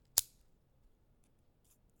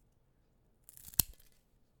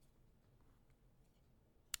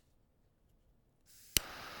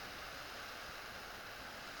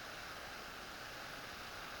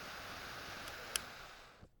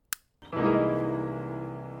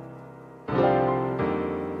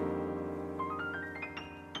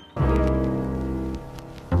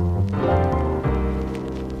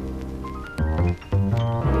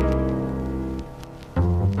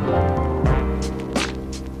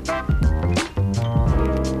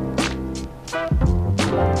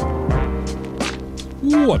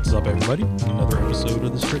What's up, everybody? Another episode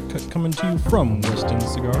of The Straight Cut coming to you from Weston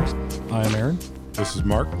Cigars. I'm Aaron. This is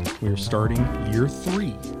Mark. We're starting year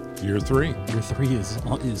 3. Year 3. Year 3 is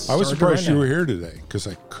I was surprised right you now. were here today because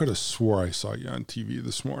I could have swore I saw you on TV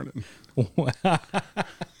this morning.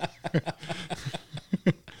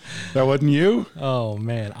 That wasn't you? Oh,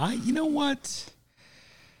 man. You know what?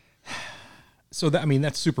 So,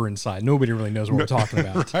 that's super inside. Nobody really knows what we're talking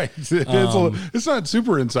about. Right. It's not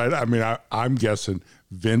super inside. I'm guessing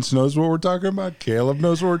Vince knows what we're talking about. Caleb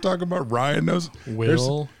knows what we're talking about. Ryan knows.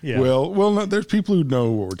 Will. No, there's people who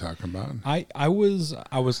know what we're talking about. I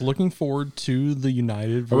was looking forward to the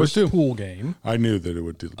United versus Pool game. I knew that it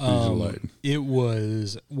would be delayed. It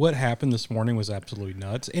was, what happened this morning was absolutely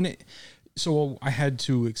nuts. And so I had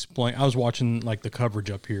to explain. I was watching like the coverage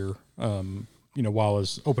up here, while I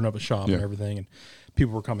was opening up a shop and everything, and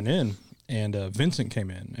people were coming in, and Vincent came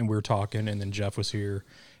in, and we were talking, and then Jeff was here,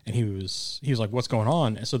 and he was like, "What's going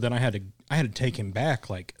on?" And so then I had to take him back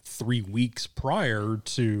like 3 weeks prior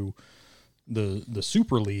to the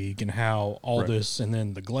Super League and how all this, and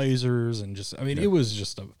then the Glazers, and just it was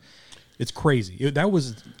just it's crazy.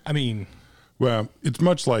 Well, it's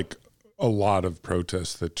much like a lot of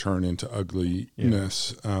protests that turn into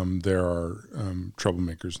ugliness. There are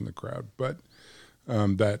troublemakers in the crowd, but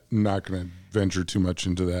that not going to venture too much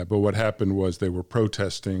into that. But what happened was they were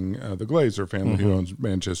protesting the Glazer family who owns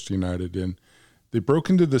Manchester United, and they broke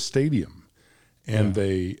into the stadium, and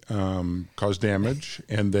they caused damage,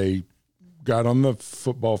 and they got on the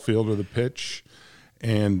football field or the pitch,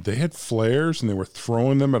 and they had flares, and they were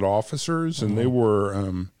throwing them at officers, and they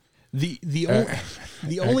were the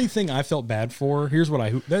only thing I felt bad for, here's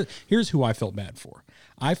who I felt bad for.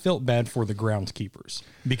 I felt bad for the groundskeepers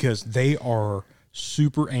because they are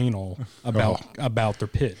super anal about their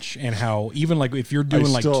pitch, and how even like if you're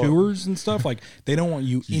doing tours and stuff, like they don't want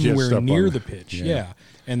you anywhere near the pitch. Yeah.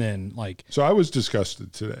 And then so I was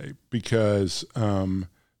disgusted today because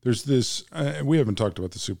there's this, we haven't talked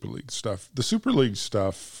about the Super League stuff. The Super League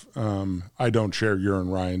stuff, I don't share your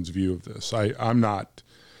and Ryan's view of this. I'm not.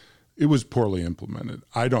 It was poorly implemented.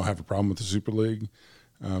 I don't have a problem with the Super League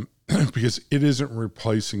because it isn't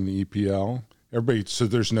replacing the EPL. So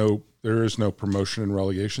there is no promotion and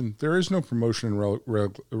relegation. There is no promotion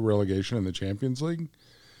and relegation in the Champions League.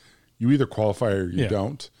 You either qualify or you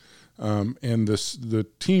don't. And the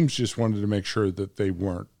teams just wanted to make sure that they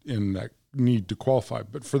weren't in that need to qualify.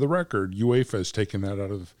 But for the record, UEFA has taken that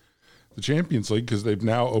out of the Champions League because they've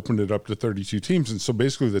now opened it up to 32 teams, and so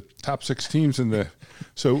basically the top 6 teams and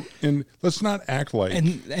let's not act like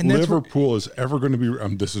Liverpool is ever going to be.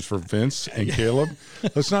 This is for Vince and Caleb.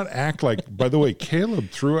 Let's not act like. By the way, Caleb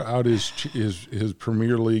threw out his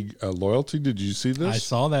Premier League loyalty. Did you see this? I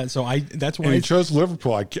saw that. So that's why he chose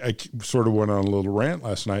Liverpool. I sort of went on a little rant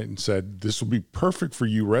last night and said this will be perfect for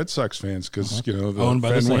you Red Sox fans because owned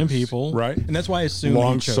by the same people, right? And that's why I assume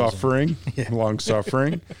long suffering.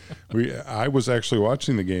 I was actually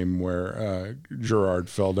watching the game where Gerrard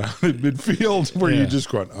fell down at midfield, where you just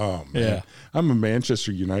going, "Oh man, I'm a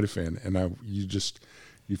Manchester United fan," and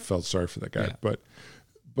you felt sorry for that guy. Yeah.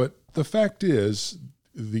 But the fact is,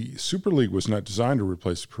 the Super League was not designed to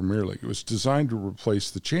replace the Premier League. It was designed to replace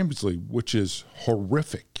the Champions League, which is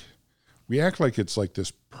horrific. We act like it's like this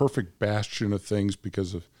perfect bastion of things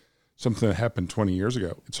because of something that happened 20 years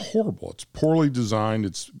ago. It's horrible. It's poorly designed.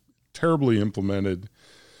 It's terribly implemented.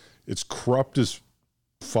 It's corrupt as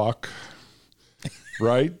fuck,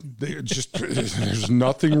 right? There's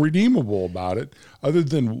nothing redeemable about it other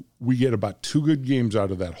than we get about 2 good games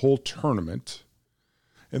out of that whole tournament.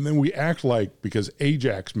 And then we act like because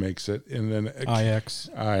Ajax makes it and then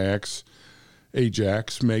Ajax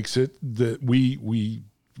makes it that we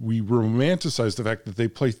romanticize the fact that they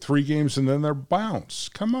play 3 games and then they're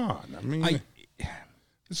bounced. Come on.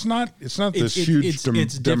 It's not this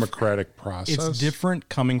huge democratic process. It's different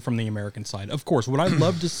coming from the American side. Of course, would I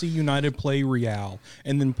love to see United play Real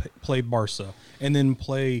and then play Barca and then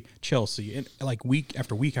play Chelsea and like week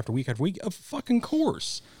after week after week after week? Of fucking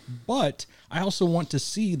course. But I also want to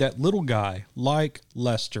see that little guy like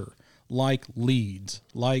Leicester, like Leeds,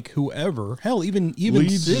 like whoever. Hell, even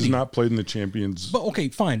Leeds City has not played in the Champions. But okay,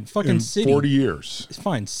 fine, fucking in City. 40 years. It's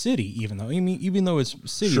fine, City. Even though it's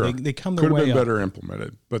City, sure. they come their way up. Could have been better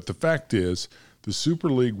implemented. But the fact is, the Super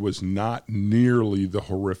League was not nearly the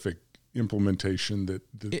horrific implementation that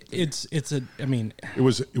it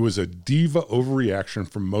was a diva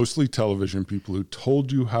overreaction from mostly television people who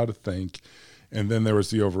told you how to think, and then there was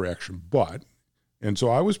the overreaction. And so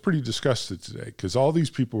I was pretty disgusted today because all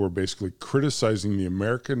these people were basically criticizing the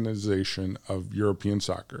Americanization of European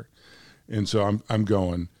soccer. And so I'm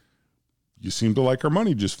going, you seem to like our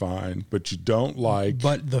money just fine, but you don't like.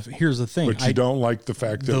 But here's the thing. But you don't like the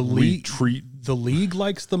fact that we treat. The league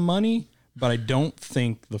likes the money, but I don't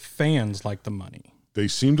think the fans like the money. They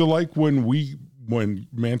seem to like when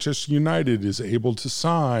Manchester United is able to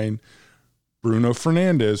sign Bruno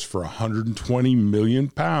Fernandes for £120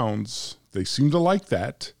 million. They seem to like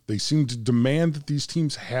that. They seem to demand that these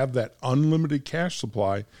teams have that unlimited cash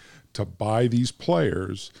supply to buy these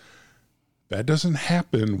players. That doesn't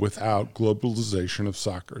happen without globalization of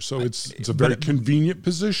soccer. So it's a very convenient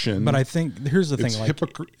position. But I think here's the thing: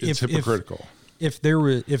 it's hypocritical. If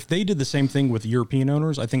they did the same thing with European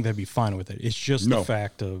owners, I think they'd be fine with it. It's just the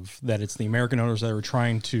fact of that it's the American owners that are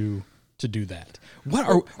trying to do that.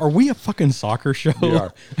 What are we a fucking soccer show? We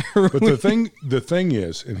are. But the thing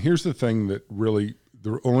is, and here's the thing that really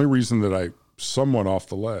the only reason that I somewhat off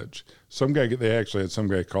the ledge. They actually had some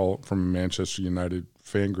guy call from a Manchester United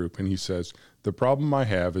fan group, and he says, the problem I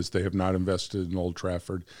have is they have not invested in Old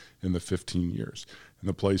Trafford in the 15 years, and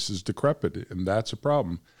the place is decrepit, and that's a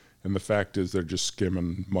problem. And the fact is they're just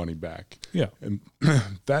skimming money back. Yeah. And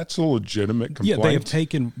that's a legitimate complaint. Yeah,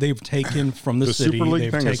 they've taken from the city. Super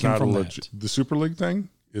League they've thing is taken not from the Super League thing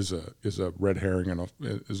is a red herring and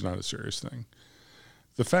is not a serious thing.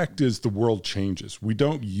 The fact is the world changes. We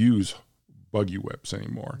don't use buggy whips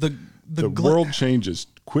anymore. The world changes.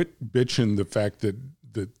 Quit bitching the fact that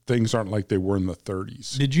things aren't like they were in the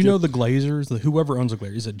 30s. Did you know the Glazers, whoever owns the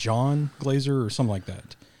Glazers, is it John Glazer or something like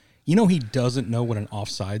that? You know he doesn't know what an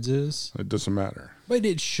offsides is? It doesn't matter. But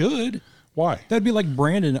it should. Why? That'd be like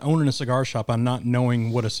Brandon owning a cigar shop and not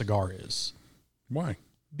knowing what a cigar is. Why?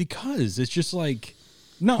 Because it's just like...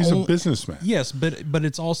 He's a businessman. Yes, but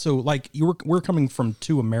it's also like we're coming from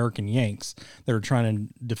two American Yanks that are trying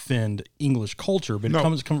to defend English culture, but it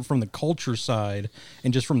comes from the culture side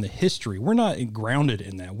and just from the history. We're not grounded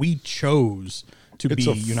in that. We chose to be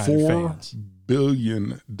United fans. $4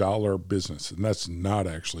 billion business, and that's not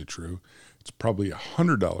actually true. It's probably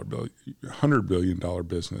 $100 billion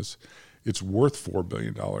business. It's worth $4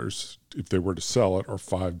 billion if they were to sell it, or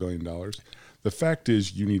 $5 billion. The fact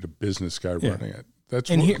is, you need a business guy running it.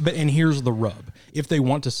 And here's the rub: if they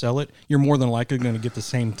want to sell it, you're more than likely going to get the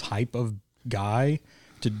same type of guy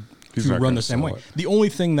to run the same way. The only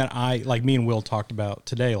thing that me and Will talked about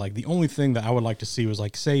today, like the only thing that I would like to see was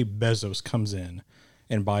like, say Bezos comes in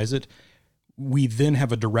and buys it, we then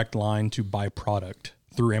have a direct line to buy product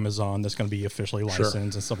through Amazon that's going to be officially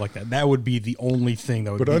licensed and stuff like that. That would be the only thing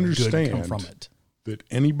that would be good to come from it. That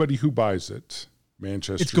anybody who buys it,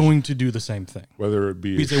 Manchester, it's going to do the same thing. Whether it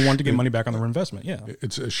be because they want to get money back on their investment. Yeah,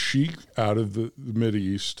 it's a sheik out of the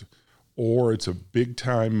Mideast, or it's a big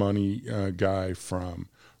time money guy from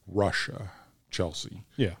Russia, Chelsea.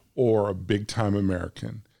 Yeah, or a big time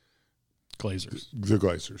American, Glazers, the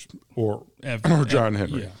Glazers, or John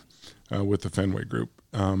Henry with the Fenway Group.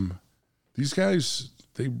 These guys,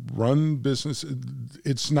 they run business.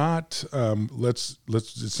 It's not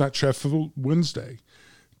it's not Sheffield Wednesday.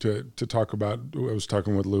 To talk about, I was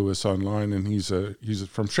talking with Lewis online, and he's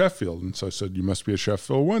from Sheffield, and so I said, "You must be a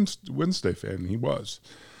Sheffield Wednesday fan," and he was.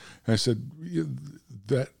 And I said,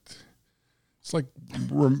 "That it's like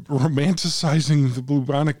romanticizing the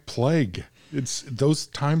bubonic plague. Those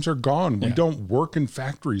times are gone. We don't work in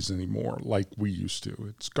factories anymore like we used to.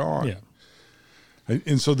 It's gone." Yeah.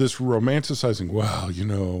 And so this romanticizing, well,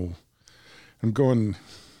 I'm going.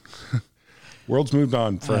 World's moved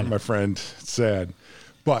on, my friend. It's sad.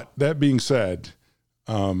 But that being said,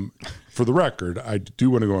 for the record, I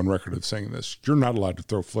do want to go on record of saying this. You're not allowed to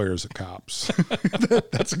throw flares at cops.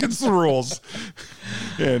 That's against the rules.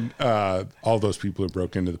 And all those people who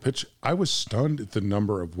broke into the pitch, I was stunned at the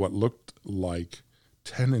number of what looked like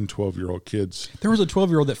 10 and 12-year-old kids. There was a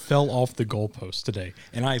 12-year-old that fell off the goalpost today,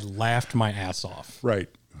 and I laughed my ass off. Right.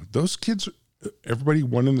 Those kids... Everybody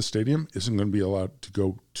one in the stadium isn't going to be allowed to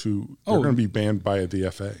go to. They're going to be banned by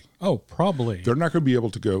the FA. Oh, probably. They're not going to be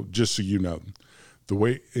able to go. Just so you know, the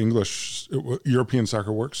way European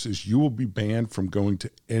soccer works is you will be banned from going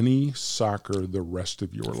to any soccer the rest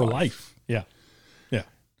of your life. For life. Yeah.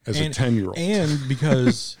 As a 10-year-old, and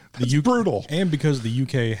because brutal, and because the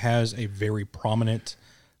UK has a very prominent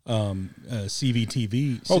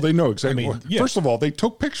CVTV. Oh, they know exactly. First of all, they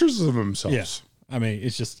took pictures of themselves. Yeah. I mean,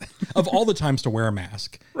 it's just of all the times to wear a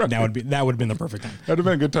mask. Right. That would have been the perfect time. That'd have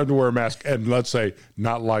been a good time to wear a mask, and let's say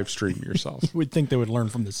not live stream yourself. You would think they would learn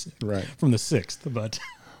from the 6th, but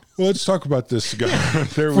well, let's talk about this guy.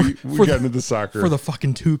 We got into the soccer for the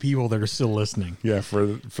fucking 2 people that are still listening. Yeah, for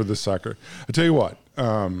the soccer. I tell you what,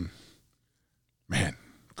 man,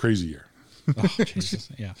 crazy year. Oh, Jesus,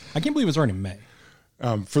 yeah, I can't believe it's already May.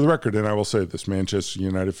 For the record, and I will say this, Manchester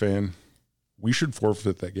United fan, we should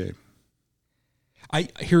forfeit that game.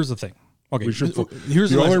 Here's the thing. Okay,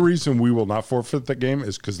 here's the only reason we will not forfeit that game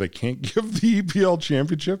is because they can't give the EPL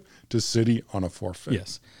championship to City on a forfeit.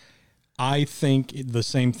 Yes. I think the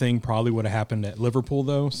same thing probably would have happened at Liverpool,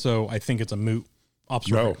 though, so I think it's a moot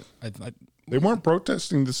obstacle. No. They weren't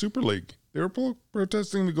protesting the Super League. They were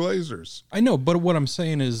protesting the Glazers. I know, but what I'm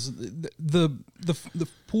saying is the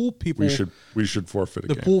pool people... We should forfeit a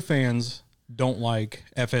game. The pool fans don't like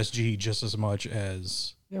FSG just as much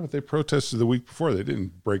as... Yeah, but they protested the week before. They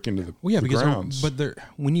didn't break into the grounds. But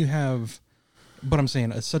when you have... But I'm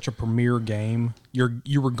saying it's such a premier game,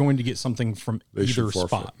 you were going to get something from either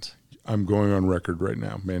spot. I'm going on record right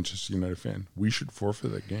now, Manchester United fan. We should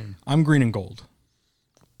forfeit that game. I'm green and gold.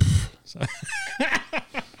 So.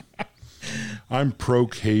 I'm pro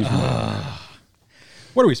caveman.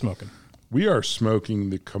 What are we smoking? We are smoking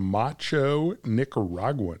the Camacho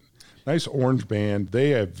Nicaraguan. Nice orange band. They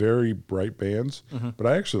have very bright bands, but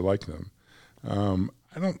I actually like them.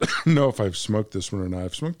 I don't know if I've smoked this one or not.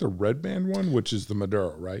 I've smoked the red band one, which is the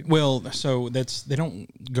Maduro, right? Well, so they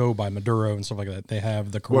don't go by Maduro and stuff like that. They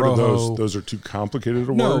have the Corojo. What are those? Those are too complicated of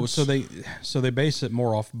words? No, so they base it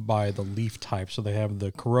more off by the leaf type. So they have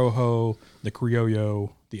the Corojo, the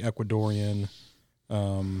Criollo, the Ecuadorian,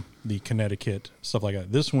 the Connecticut, stuff like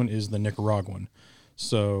that. This one is the Nicaraguan.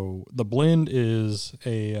 So the blend is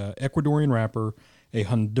a Ecuadorian wrapper, a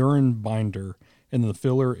Honduran binder, and the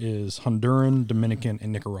filler is Honduran, Dominican,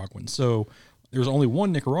 and Nicaraguan. So there's only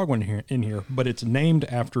one Nicaraguan in here, but it's named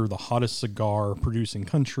after the hottest cigar producing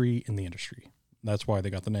country in the industry. That's why they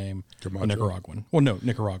got the name Nicaraguan. Well, no,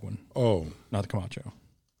 Nicaraguan. Oh. Not the Camacho.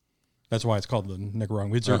 That's why it's called the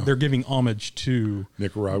Nicaraguan. They're giving homage to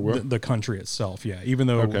Nicaragua, the country itself. Yeah, even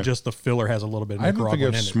though just the filler has a little bit of Nicaraguan in it.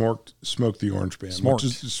 I don't think I've smoked the orange band. Smoked.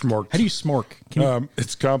 How do you smork?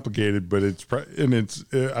 It's complicated, but it's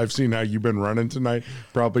I've seen how you've been running tonight.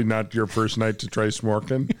 Probably not your first night to try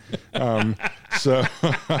smorking. So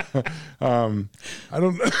I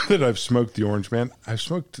don't know that I've smoked the orange band. I've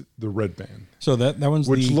smoked the red band. So that one's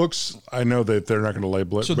looks. I know that they're not going to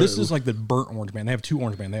label it. So this is like the burnt orange band. They have two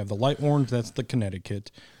orange band. They have the light orange. That's the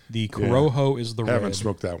Connecticut. The Corojo is the red. I haven't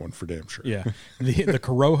smoked that one for damn sure. Yeah, the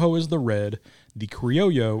Corojo is the red. The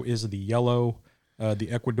Criollo is the yellow. The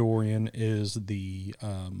Ecuadorian is the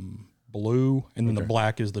blue, and then the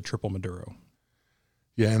black is the triple Maduro.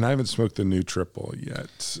 Yeah, and I haven't smoked the new triple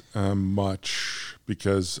yet much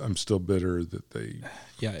because I'm still bitter that they.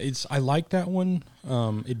 Yeah, I like that one.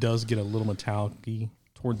 It does get a little metallic-y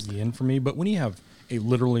towards the end for me, but when you have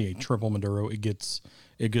literally a triple Maduro, it gets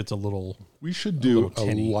a little. We should do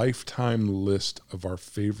a lifetime list of our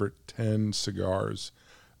favorite 10 cigars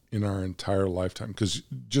in our entire lifetime. Because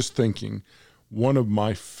just thinking, one of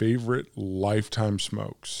my favorite lifetime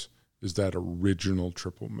smokes is that original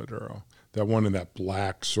triple Maduro. That one in that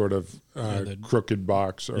black sort of crooked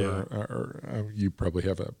box, or you probably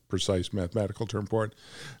have a precise mathematical term for it,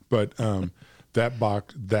 but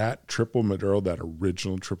that triple Maduro, that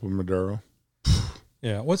original triple Maduro.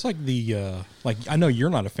 Yeah, what's like the I know you're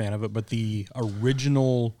not a fan of it, but the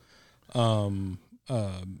original, the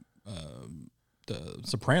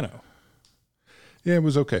Soprano. Yeah, it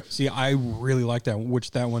was okay. See, I really like that one,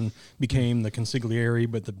 that one became the Consigliere,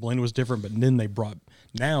 but the blend was different. But then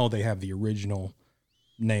now they have the original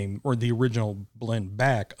name or the original blend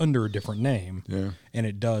back under a different name. Yeah. And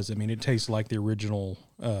it does. I mean, it tastes like the original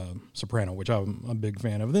Soprano, which I'm a big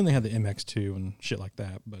fan of. Then they had the MX2 and shit like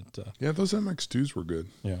that. But yeah, those MX2s were good.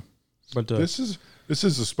 Yeah. But this is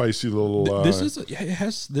a spicy little.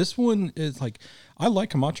 This one is like, I like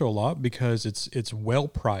Camacho a lot because it's well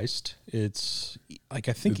priced. It's like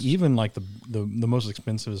I think even like the most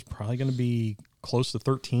expensive is probably going to be close to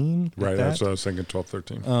 13. Right, that's what I was thinking, 12,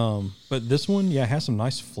 13. But this one, has some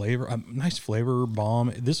nice flavor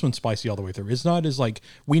bomb. This one's spicy all the way through. It's not as like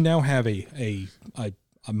we now have a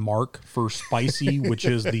mark for spicy, which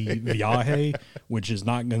is the Viaje, which is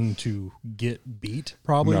not going to get beat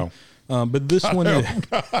probably. No. But this one,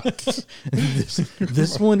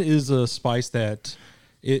 this one is a spice that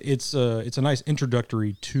it's a nice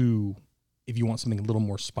introductory to if you want something a little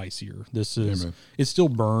more spicier. This is it still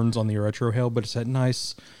burns on the retrohale, but it's that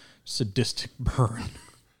nice sadistic burn.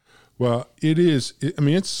 Well, it is.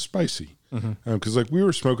 It's spicy because like we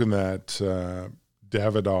were smoking that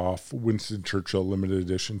Davidoff Winston Churchill limited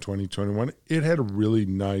edition 2021. It had a really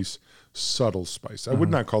nice subtle spice. I would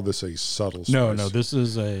not call this a subtle spice. No, this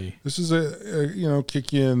is a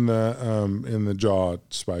kick you in the jaw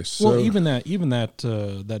spice. Well, even that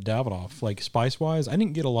Davidoff, like spice wise, I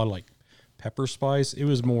didn't get a lot of like pepper spice. It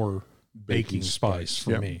was more baking spice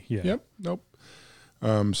for me. Yeah. Yep. Nope.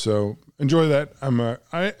 So enjoy that.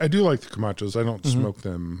 I do like the Camachos. I don't smoke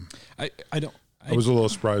them. I don't. I was a little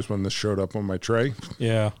surprised when this showed up on my tray.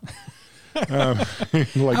 Yeah.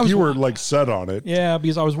 You were like set on it. Yeah,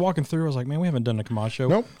 because I was walking through, I was like, man, we haven't done a Camacho.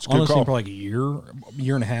 Nope, it's a good honestly, call. for like a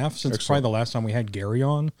year and a half since Excellent. probably the last time we had Gary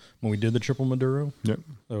on when we did the triple Maduro. Yep.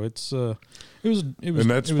 So it was, and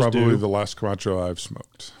that's probably the last Camacho I've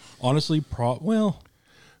smoked. Honestly,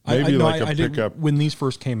 maybe I a pickup. When these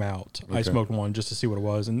first came out, Okay. I smoked one just to see what it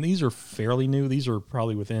was, and these are fairly new. These are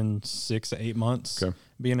probably within 6 to 8 months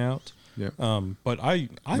being out. Yeah. But I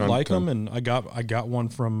like them, and I got one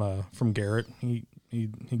from Garrett. He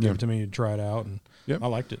gave it to me to try it out, and I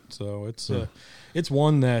liked it. So it's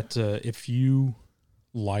one that if you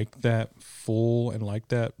like that full and like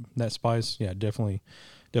that spice, yeah, definitely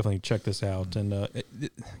check this out. And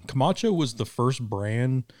Camacho was the first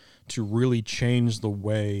brand to really change the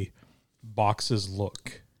way boxes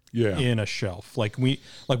look in a shelf. Like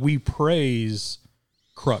we praise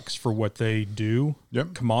Crux for what they do.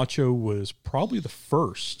 Yep. Camacho was probably the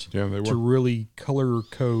first they were. to really color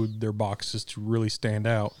code their boxes to really stand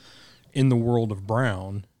out in the world of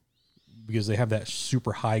brown, because they have that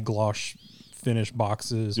super high gloss finish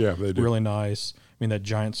boxes. Yeah, they do. Really nice. I mean, that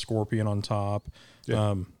giant scorpion on top.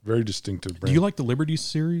 Yeah, very distinctive brand. Do you like the Liberty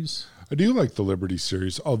series? I do like the Liberty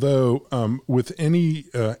series, although with any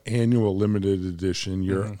annual limited edition,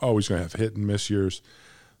 you're always going to have hit and miss years.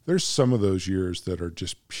 There's some of those years that are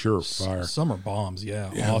just pure fire. Some are bombs, yeah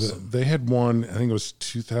awesome. They had one, I think it was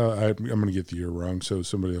 2000. I'm going to get the year wrong, so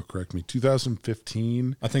somebody will correct me.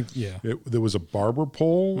 2015. I think, there was a barber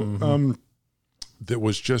pole that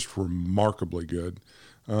was just remarkably good.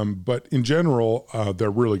 But in general, they're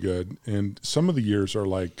really good. And some of the years are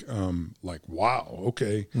like wow,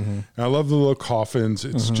 okay. And I love the little coffins.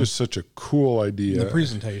 It's just such a cool idea. The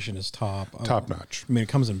presentation is top notch. I mean, it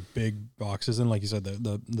comes in big boxes, and like you said,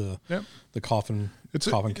 the coffin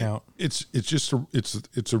count. It's just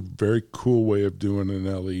it's a very cool way of doing an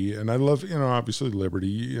LE, and I love obviously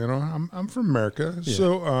Liberty. I'm from America,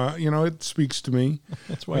 so it speaks to me.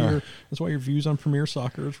 That's why your views on Premier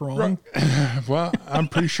Soccer is wrong. Right. Well, I'm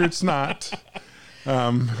pretty sure it's not.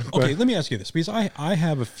 Okay, let me ask you this, because I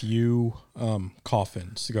have a few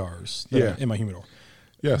coffin cigars in my humidor.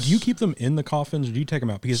 Yes. Do you keep them in the coffins, or do you take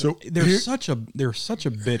them out? Because they're such a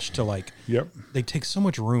bitch to like. Yep. They take so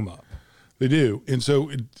much room up. They do, and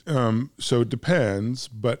so it depends.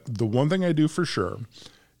 But the one thing I do for sure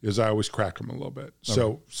is I always crack them a little bit.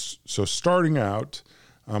 Okay. So starting out,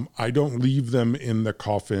 I don't leave them in the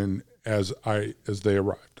coffin as they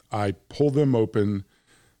arrived. I pull them open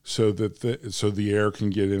so that the air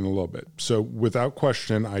can get in a little bit. So without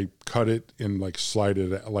question, I cut it and slide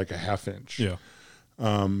it at like a half inch. Yeah.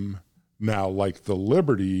 Now, like the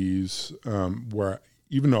Liberties, where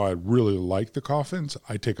even though I really like the coffins,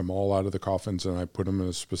 I take them all out of the coffins and I put them in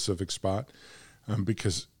a specific spot,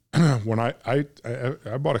 because when I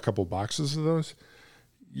bought a couple boxes of those,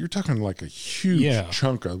 you're talking like a huge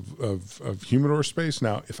chunk of humidor space.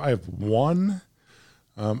 Now, if I have one,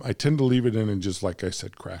 I tend to leave it in and just, like I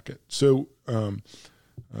said, crack it. So,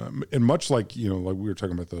 and much like, like we were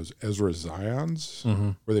talking about those Ezra Zions,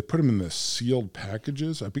 where they put them in the sealed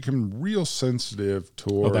packages, I've become real sensitive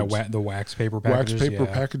towards the wax paper packages.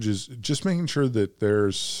 Packages, just making sure that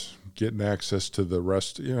there's getting access to the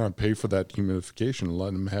rest, I pay for that humidification and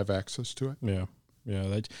letting them have access to it. Yeah.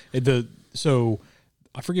 So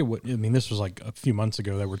I forget this was like a few months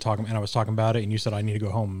ago that we're talking, and I was talking about it, and you said I need to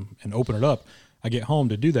go home and open it up. I get home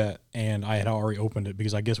to do that, and I had already opened it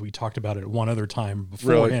because I guess we talked about it one other time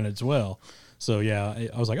beforehand as well. So I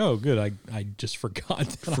was like, oh, good. I just forgot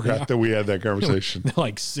that we had that conversation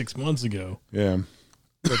like 6 months ago. Yeah.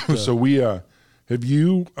 But, so we have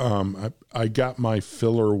you. I got my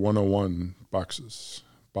filler 101 box.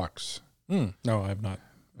 No, I have not.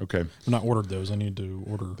 Okay, I've not ordered those. I need to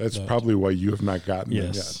order. That's probably why you have not gotten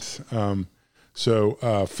them yet.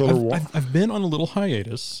 Filler. I've been on a little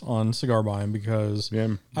hiatus on cigar buying because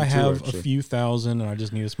I have a few thousand and I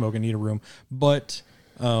just need to smoke and need a room. But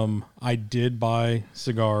I did buy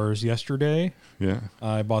cigars yesterday. Yeah,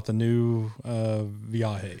 I bought the new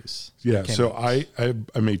Viajes. Yeah, so I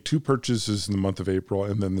made 2 purchases in the month of April,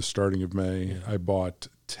 and then the starting of May, I bought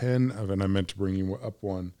 10 of, and I meant to bring you up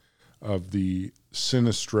one of the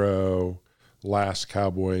Sinistro Last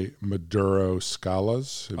Cowboy Maduro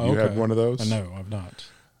Scalas. Have you had one of those? No, I've not.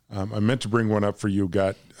 I meant to bring one up for you,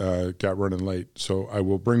 got running late. So I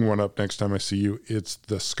will bring one up next time I see you. It's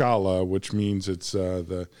the Scala, which means it's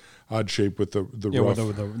the odd shape with the rough,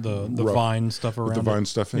 with the vine stuff around with the vine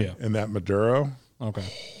stuff in, and that Maduro. Okay.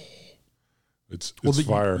 It's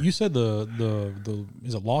fire. You said the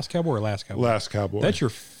is it Lost Cowboy or Last Cowboy? Last Cowboy. That's your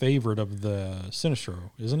favorite of the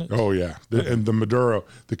Sinistro, isn't it? Oh yeah, and the Maduro,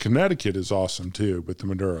 the Connecticut is awesome too, but the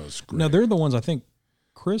Maduro is great. Now they're the ones I think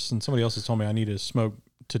Chris and somebody else has told me I need to smoke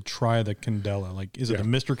to try the Candela. Like, is it the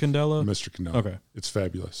Mr. Candela? Mr. Candela. Okay, it's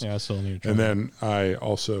fabulous. Yeah, I still need to try. And then I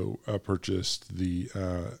also purchased the.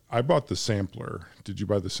 I bought the sampler. Did you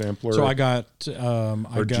buy the sampler? So I got.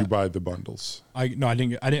 Or did you buy the bundles? I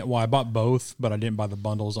didn't. Well, I bought both, but I didn't buy the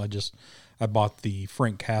bundles. I bought the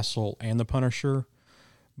Frank Castle and the Punisher,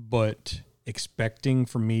 but expecting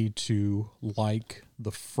for me to like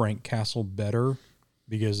the Frank Castle better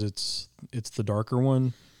because it's the darker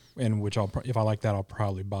one, and which if I like that, I'll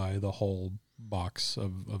probably buy the whole box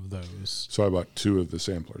of those. So I bought 2 of the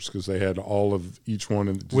samplers because they had all of each one.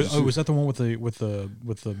 Was that the one with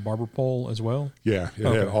the barber pole as well? Yeah, it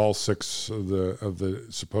had all 6 of the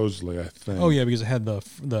supposedly, I think. Oh yeah, because it had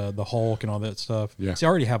the Hulk and all that stuff. Yeah. See, I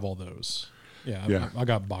already have all those. Yeah, I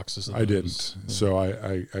got boxes of those. I didn't, so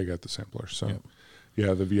I got the sampler. So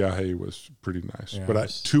yeah, the Viaje was pretty nice. Yeah, but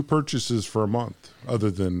 2 purchases for a month, other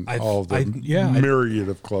than all the myriad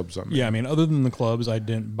of clubs I'm in. Yeah, I mean, other than the clubs, I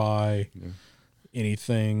didn't buy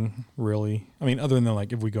anything really. I mean, other than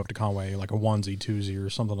like if we go up to Conway, like a onesie, twosie, or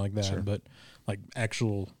something like that. Sure. But like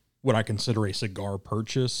actual what I consider a cigar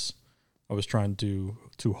purchase, I was trying to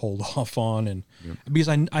hold off on, and because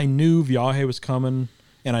I knew Viaje was coming.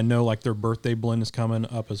 And I know like their birthday blend is coming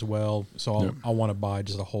up as well. So I want to buy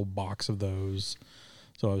just a whole box of those.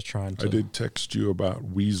 So I was trying to. I did text you about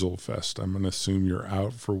Weasel Fest. I'm going to assume you're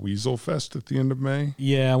out for Weasel Fest at the end of May.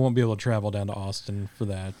 Yeah, I won't be able to travel down to Austin for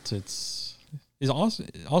that. Is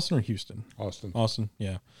Austin or Houston? Austin,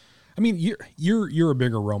 yeah. I mean, you're a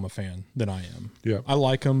bigger Roma fan than I am. Yeah. I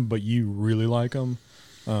like them, but you really like them.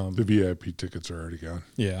 The VIP tickets are already gone.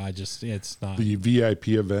 Yeah, it's not. The VIP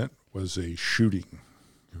event was a shooting.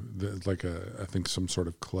 Like I think some sort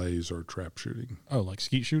of clays or trap shooting. Oh, like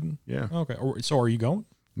skeet shooting? Yeah. Okay. So are you going?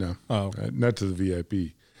 No. Oh, okay. Not to the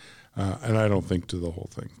VIP, and I don't think to the whole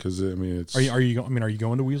thing because I mean it's. Are you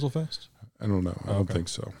going to Weasel Fest? I don't know. I don't think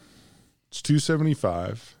so. It's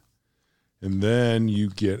 $275, and then you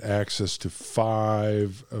get access to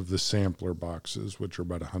 5 of the sampler boxes, which are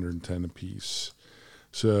about $110 a piece.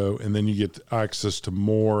 So, and then you get access to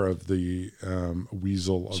more of the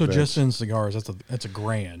Weasel. So events. Just in cigars, that's a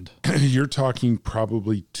grand. You're talking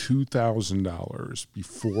probably $2,000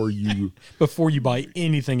 before you buy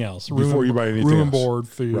anything else. Room and board,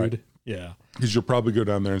 food. Right. Yeah. Because you'll probably go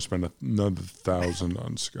down there and spend another $1,000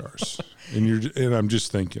 on cigars. and I'm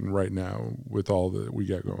just thinking right now with all that we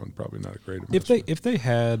got going, probably not a great investment. If they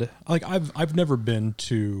had like I've never been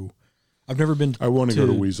to. I want to go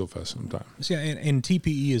to Weasel Fest sometime. Yeah, and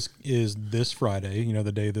TPE is this Friday. You know,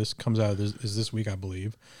 the day this comes out is this week, I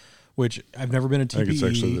believe. Which I've never been to TPE. I think it's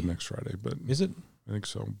actually the next Friday, but is it? I think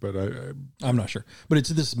so, but I'm not sure. But it's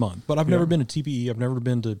this month. But I've never been to TPE. I've never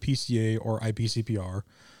been to PCA or IPCPR.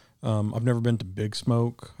 I've never been to Big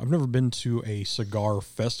Smoke. I've never been to a cigar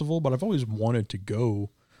festival, but I've always wanted to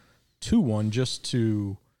go to one just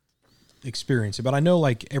to experience it. But I know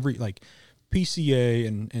like PCA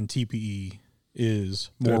and TPE is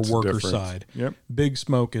more worker different. Side. Yep. Big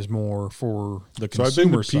Smoke is more for the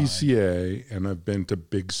consumer side. So I've been to PCA and I've been to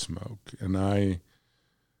Big Smoke, and I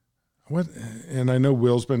know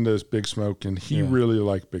Will's been to Big Smoke, and he really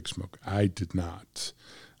liked Big Smoke. I did not,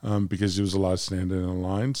 because there was a lot of standing in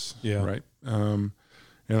lines. Yeah. Right. And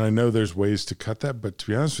I know there's ways to cut that, but to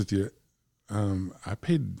be honest with you, I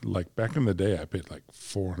paid back in the day. I paid like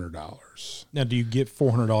 $400. Now, do you get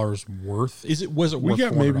 $400 worth? Was it worth? We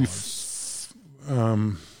got $400? maybe.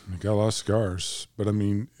 We got a lot of cigars, but I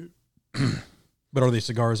mean. But are they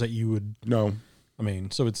cigars that you would? No. I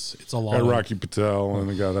mean, so it's a lot. I got Rocky Patel,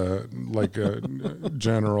 and I got a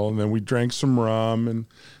General, and then we drank some rum, and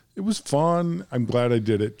it was fun. I'm glad I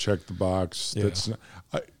did it. Check the box. Yeah. That's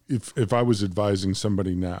if I was advising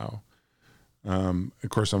somebody now. Of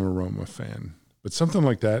course, I'm a Roma fan, but something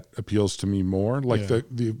like that appeals to me more. Like the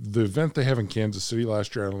event they have in Kansas City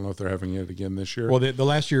last year. I don't know if they're having it again this year. Well, the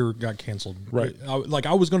last year got canceled. Right. I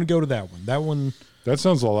was going to go to that one. That one. That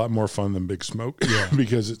sounds a lot more fun than Big Smoke. Yeah.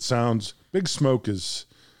 Because Big Smoke is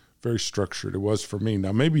very structured. It was for me.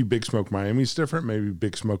 Now, maybe Big Smoke Miami's different. Maybe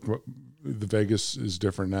Big Smoke the Vegas is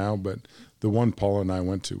different now, but the one Paul and I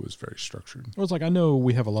went to was very structured. Well, it's like I know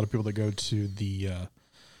we have a lot of people that go to the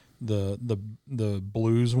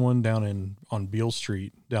Blues one down on Beale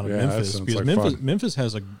Street down in Memphis, because Memphis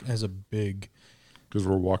has a big, because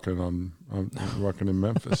we're walking in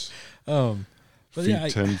Memphis. But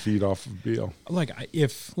 10 feet off of Beale. Let's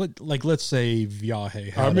say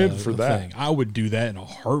Viaje had I'm in for that thing, I would do that in a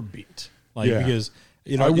heartbeat. Because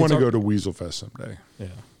I want to go to Weasel Fest someday. Yeah,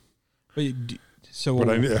 but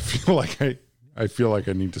I feel like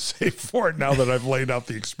I need to save for it now that I've laid out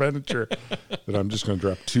the expenditure. That I'm just going to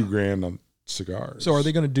drop $2,000 on cigars. So are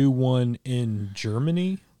they going to do one in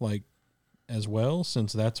Germany, as well?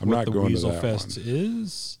 Since that's what the Weasel Fest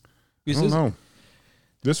is. I don't know.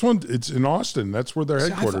 This one, it's in Austin. That's where their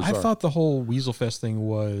headquarters are. I thought the whole Weasel Fest thing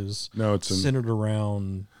was centered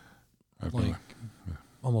around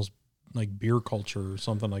almost like beer culture or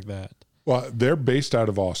something like that. Well, they're based out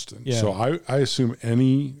of Austin. Yeah. So I assume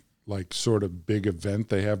any sort of big event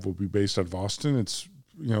they have will be based out of Austin. It's,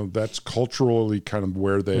 that's culturally kind of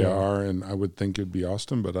where they are. And I would think it'd be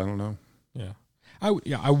Austin, but I don't know. Yeah.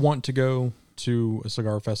 I want to go to a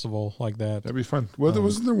cigar festival like that. That'd be fun. Well,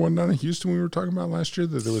 wasn't there one down in Houston we were talking about last year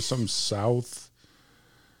that there was some Southwest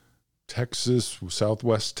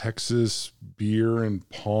Texas beer and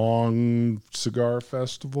pong cigar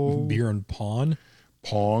festival? Beer and pawn?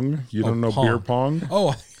 Pong? You don't know pong. beer pong?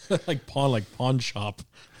 Oh, like pawn shop.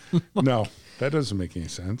 No, that doesn't make any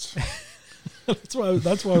sense. That's why I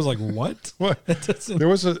was like, what? What? There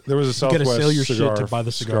was a Southwest sell your cigar, shit to buy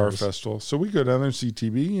the cigar cigars. festival. So we go down there and see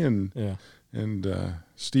TB and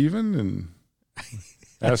Steven and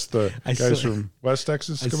ask the guys from West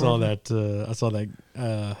Texas. I saw that.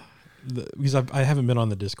 Because I haven't been on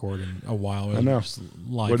the Discord in a while. I know.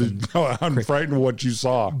 I'm frightened of what you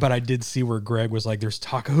saw. But I did see where Greg was like, "There's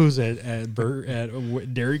tacos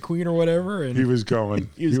at Dairy Queen or whatever," and he was going.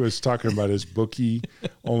 he was talking about his bookie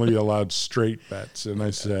only allowed straight bets, and I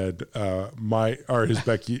said, his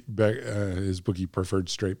bookie preferred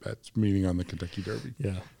straight bets, meaning on the Kentucky Derby.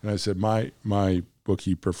 Yeah, and I said my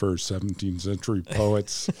bookie prefers 17th century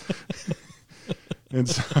poets, and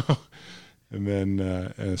so. And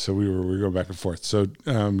then, so we were going back and forth. So,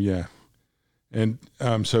 yeah. And,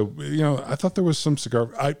 so, I thought there was some cigar.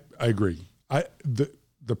 I agree.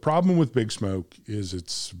 The problem with Big Smoke is it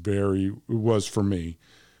was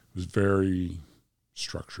very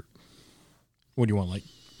structured. What do you want?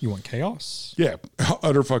 You want chaos? Yeah.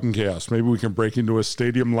 Utter fucking chaos. Maybe we can break into a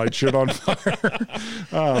stadium, light shit on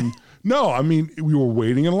fire. No, I mean, we were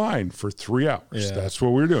waiting in line for 3 hours. Yeah. That's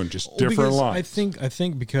what we were doing, just different lines. I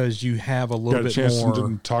think because you have a little bit more. Got a chance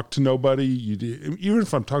to talk to nobody. Even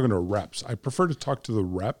if I'm talking to reps, I prefer to talk to the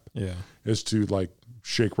rep as to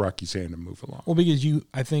shake Rocky's hand and move along. Well, because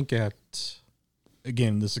I think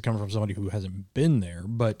again, this is coming from somebody who hasn't been there,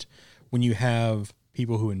 but when you have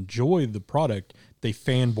people who enjoy the product, they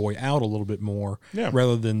fanboy out a little bit more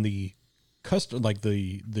rather than the custom,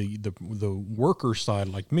 the worker side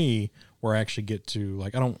like me, where I actually get to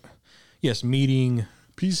meeting.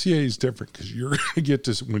 PCA is different because you're going to get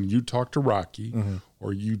to, when you talk to Rocky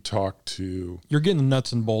or you talk to, you're getting the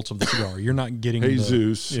nuts and bolts of the cigar. You're not getting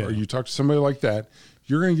Jesus or you talk to somebody like that.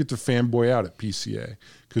 You're going to get to fanboy out at PCA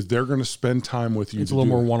because they're going to spend time with you. It's a little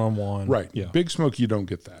more one-on-one. Right. Yeah. Big Smoke, you don't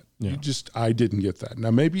get that. Yeah. I didn't get that.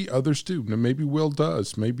 Now, maybe others do. Now, maybe Will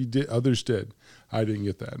does. Maybe others did. I didn't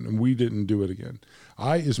get that. And we didn't do it again.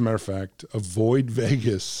 As a matter of fact, avoid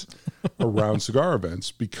Vegas around cigar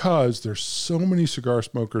events because there's so many cigar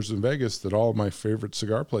smokers in Vegas that all of my favorite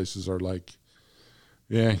cigar places are like,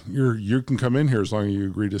 yeah, you can come in here as long as you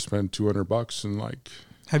agree to spend $200 and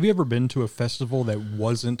Have you ever been to a festival that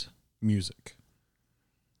wasn't music?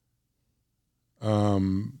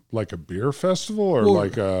 Like a beer festival or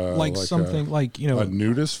a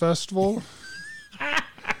nudist festival?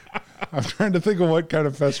 I'm trying to think of what kind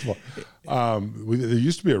of festival. There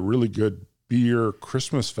used to be a really good beer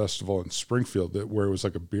Christmas festival in Springfield where it was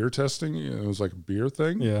like a beer testing. It was like a beer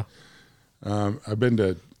thing. Yeah. I've been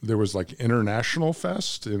to, there was International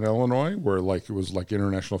Fest in Illinois where it was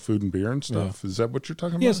international food and beer and stuff. Yeah. Is that what you're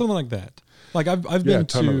talking about? Yeah, something like that. I've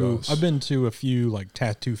been to a few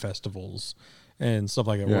tattoo festivals and stuff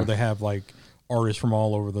like that where they have artists from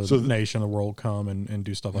all over the nation, the world come and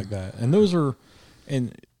do stuff like that. And those are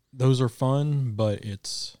fun, but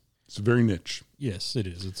it's very niche. Yes, it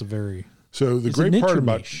is. It's a very the great part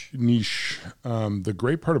about niche. The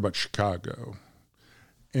great part about Chicago,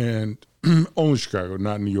 and only Chicago,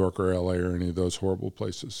 not New York or LA or any of those horrible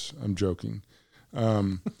places. I'm joking.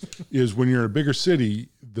 Is when you're in a bigger city,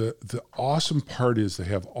 the awesome part is they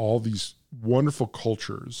have all these wonderful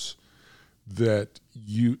cultures that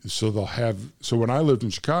so when I lived in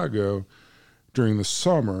Chicago during the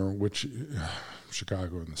summer, which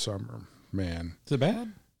Chicago in the summer, man. Is it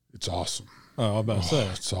bad? It's awesome. Oh, I'm about to say.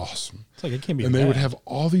 It's awesome. It's it can't be And bad. they would have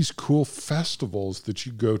all these cool festivals that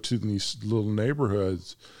you go to in these little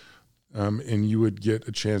neighborhoods. and you would get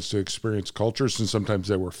a chance to experience cultures, and sometimes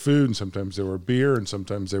they were food, and sometimes they were beer, and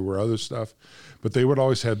sometimes they were other stuff, but they would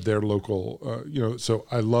always have their local, so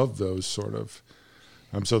I love those sort of,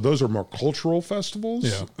 so those are more cultural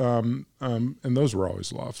festivals, and those were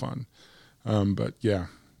always a lot of fun, but yeah.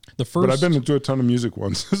 But I've been into a ton of music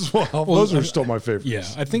ones as well. Those are still my favorites. Yeah,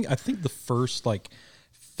 I think the first like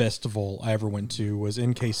festival I ever went to was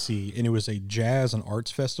NKC, and it was a jazz and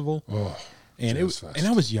arts festival. Oh, and and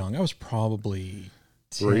I was young. I was probably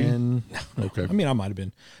 10. Okay, I mean I might have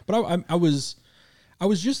been, but I was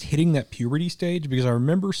just hitting that puberty stage because I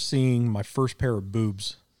remember seeing my first pair of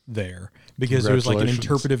boobs there because it was like an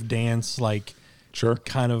interpretive dance, like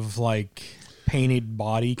kind of like painted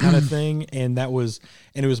body kind of thing, and it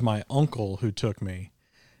was my uncle who took me,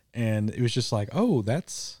 and it was just like, oh,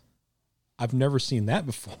 I've never seen that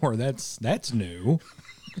before. That's new.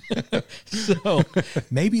 So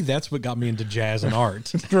maybe that's what got me into jazz and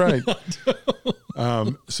art. Right.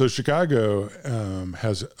 So Chicago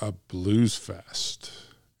has a blues fest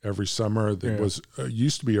every summer that was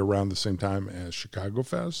used to be around the same time as Chicago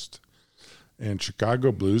Fest, and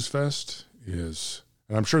Chicago Blues Fest is.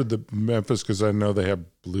 And I'm sure the Memphis, because I know they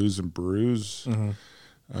have Blues and Brews,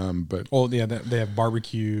 but they have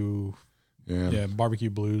barbecue, barbecue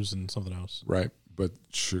blues and something else, right? But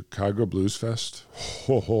Chicago Blues Fest,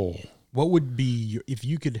 what would be if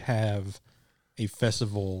you could have a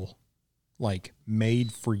festival like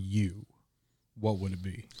made for you? What would it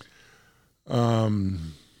be?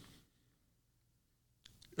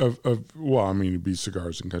 Well, I mean, it'd be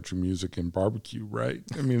cigars and country music and barbecue, right?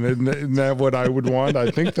 I mean, isn't that what I would want? I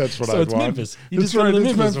think that's what I'd want. Memphis. That's right.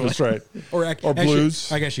 It's Memphis, right? or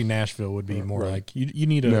blues. Actually, Nashville would be more like you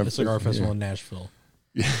need a cigar festival in Nashville.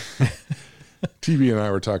 Yeah. TB and I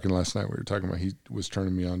were talking last night. We were talking about he was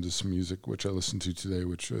turning me on to some music, which I listened to today,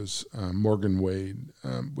 which was Morgan Wade,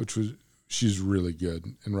 she's really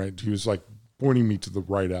good. And right, he was like pointing me to the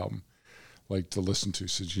right album. Like to listen to,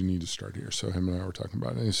 says you need to start here. So him and I were talking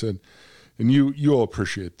about it, and he said, and you'll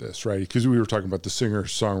appreciate this, right? Because we were talking about the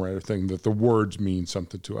singer-songwriter thing, that the words mean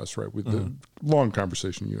something to us, right? With the long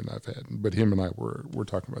conversation you and I've had, but him and I were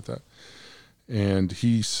talking about that, and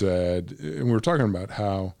he said, and we were talking about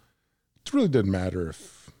how it really doesn't matter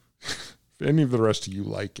if any of the rest of you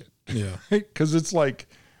like it, because it's like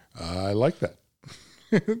I like that,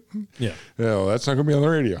 that's not going to be on the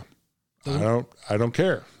radio. I don't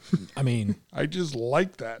care. I mean, I just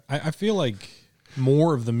like that. I feel like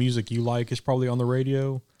more of the music you like is probably on the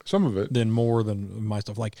radio. Some of it. Than more than my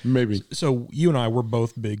stuff. Like maybe. So you and I were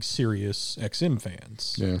both big Sirius XM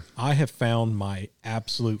fans. Yeah. I have found my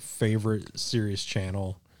absolute favorite Sirius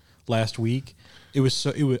channel last week.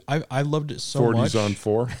 I loved it so much. 40s on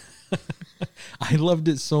 4. I loved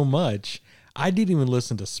it so much. I didn't even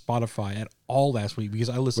listen to Spotify at all last week because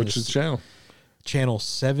I listened to... Which is channel? Channel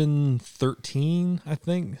 713, I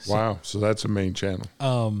think. Wow, so that's a main channel.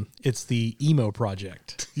 It's the Emo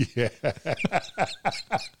Project. Yeah.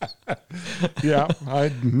 Yeah,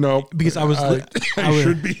 I know. Because I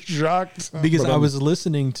should be shocked. Because I was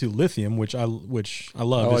listening to Lithium, which I love. I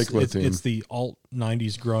like Lithium. It's the alt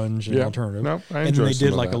 90s grunge and alternative. No, I enjoy and then they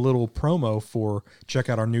did like that. a little promo for check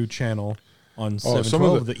out our new channel on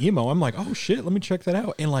 712, the Emo. I'm like, oh shit, let me check that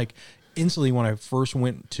out. And like instantly when I first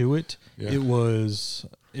went to it, it was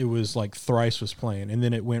like Thrice was playing, and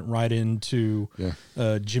then it went right into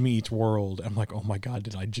Jimmy Eats World. I'm like, oh my god,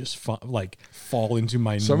 did I just fall into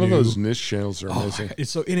my some of those niche channels are amazing.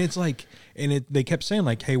 They kept saying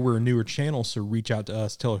like, hey, we're a newer channel, so reach out to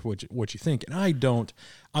us, tell us what you think. And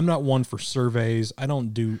I'm not one for surveys. I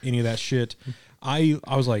don't do any of that shit. I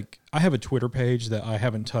was like, I have a Twitter page that I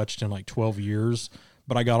haven't touched in like 12 years,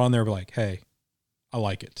 but I got on there like, hey, I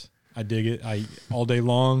like it. I dig it. All day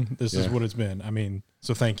long. This is what it's been. I mean,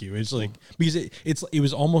 so thank you. It's like, because it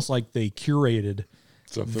was almost like they curated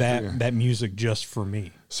that music just for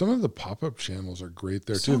me. Some of the pop-up channels are great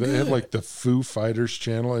there too. They have like the Foo Fighters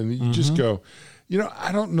channel, and you just go,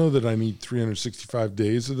 I don't know that I need 365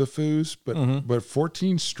 days of the Foos, but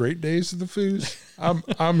 14 straight days of the Foos,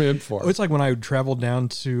 I'm in for it. It's like when I traveled down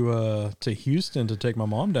to Houston to take my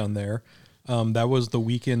mom down there. That was the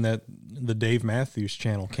weekend that the Dave Matthews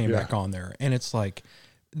channel came back on there. And it's like,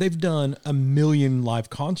 they've done a million live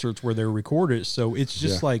concerts where they're recorded. So it's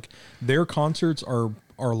just like their concerts are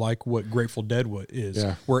like what Grateful Dead is,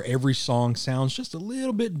 where every song sounds just a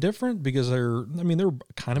little bit different because they're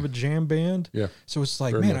kind of a jam band. Yeah. So it's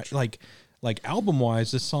like, like album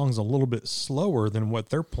wise, this song's a little bit slower than what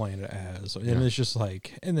they're playing it as. And it's just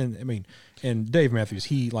like, and then, and Dave Matthews,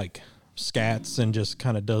 he like, scats and just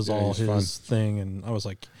kind of does all his fun. thing. And I was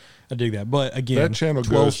like, I dig that. But again, That channel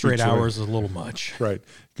 12 goes straight between- hours is a little much. Right.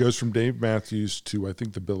 It goes from Dave Matthews to, I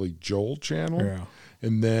think, the Billy Joel channel. Yeah.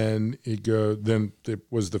 And then it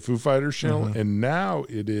was the Foo Fighters channel. And now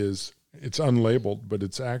it's unlabeled, but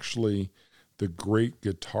it's actually the great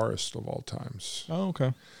guitarist of all times. Oh,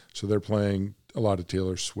 okay. So they're playing a lot of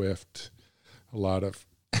Taylor Swift, a lot of,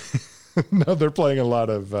 no, they're playing a lot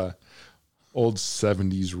of old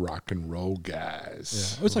 70s rock and roll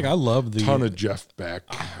guys. Yeah. It's like, I love the ton of Jeff Beck.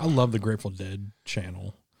 I love the Grateful Dead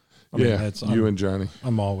channel. I mean, That's you and Johnny.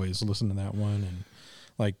 I'm always listening to that one. And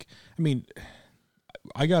like, I mean,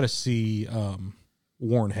 I got to see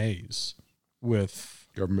Warren Hayes with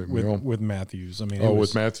Matthews. I mean,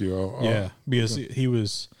 with Matthew. Yeah, because he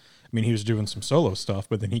was doing some solo stuff,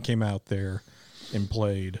 but then he came out there and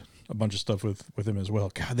played a bunch of stuff with him as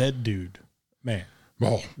well. God, that dude, man.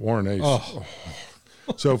 Oh, Warren Hayes. Oh.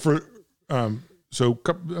 So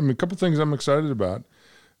a couple things I'm excited about.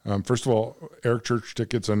 First of all, Eric Church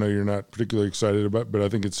tickets, I know you're not particularly excited about, but I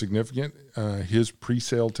think it's significant. His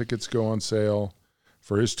pre-sale tickets go on sale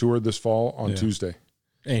for his tour this fall on Tuesday.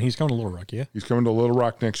 And he's coming to Little Rock, yeah? He's coming to Little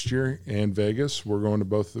Rock next year and Vegas. We're going to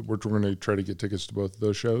both. We're going to try to get tickets to both of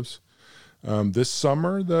those shows. This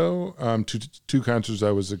summer, though, two concerts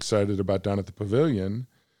I was excited about down at the Pavilion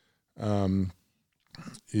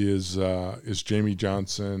is Jamie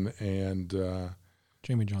Johnson and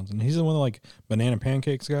Jamie Johnson. He's the one like banana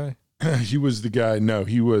pancakes guy. He was the guy. No,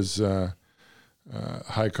 he was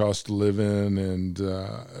high cost of living and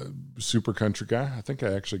super country guy. I think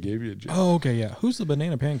I actually gave you a job. Oh, okay, yeah. Who's the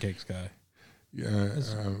banana pancakes guy? Yeah,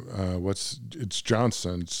 it's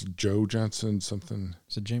Johnson. It's Joe Johnson something.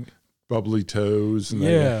 Is it Jamie? Bubbly toes. And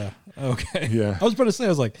okay. Yeah. I was about to say, I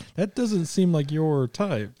was like, that doesn't seem like your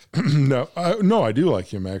type. No, I do like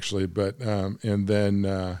him actually, but and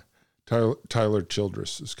then Tyler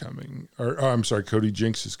Childress is coming, or I'm sorry, Cody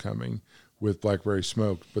Jinks is coming with Blackberry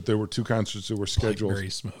Smoke. But there were two concerts that were scheduled.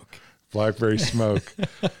 Blackberry Smoke,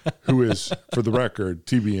 who is, for the record,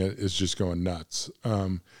 TB is just going nuts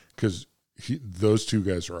because those two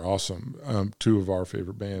guys are awesome. Two of our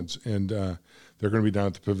favorite bands, and they're going to be down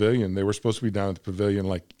at the Pavilion. They were supposed to be down at the Pavilion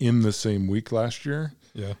like in the same week last year.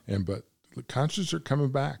 Yeah, but the concerts are coming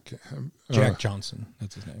back. Jack Johnson,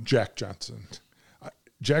 that's his name. Jack Johnson.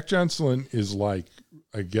 Jack Johnson is like,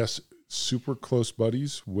 I guess, super close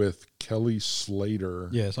buddies with Kelly Slater.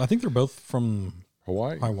 Yes, I think they're both from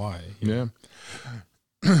Hawaii. Yeah.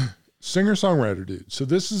 Singer-songwriter dude. So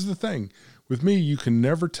this is the thing. With me, you can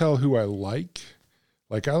never tell who I like.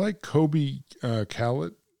 Like, I like Kobe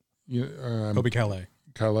Calais. Kobe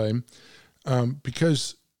Calais.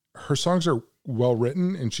 Because her songs are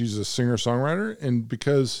well-written and she's a singer-songwriter, and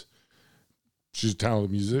because she's a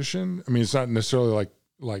talented musician. I mean, it's not necessarily like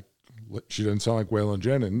she doesn't sound like Waylon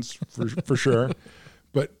Jennings for sure,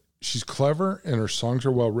 but she's clever and her songs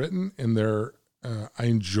are well written, and I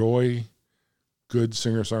enjoy good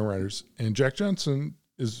singer songwriters. And Jack Johnson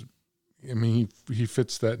is, I mean, he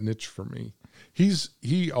fits that niche for me.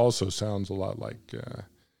 He also sounds a lot like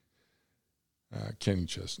Kenny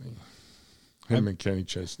Chesney. Him and Kenny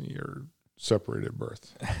Chesney are separated at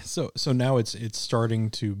birth. So now it's starting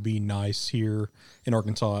to be nice here in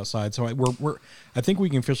Arkansas outside. So I think we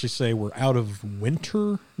can officially say we're out of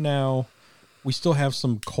winter now. We still have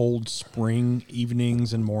some cold spring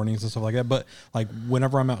evenings and mornings and stuff like that. But like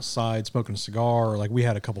whenever I'm outside smoking a cigar, or like we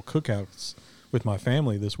had a couple cookouts with my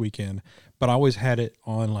family this weekend, but I always had it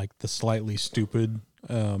on like the Slightly Stupid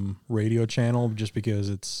radio channel just because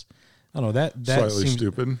it's, I don't know, that Slightly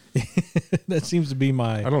Stupid. That seems to be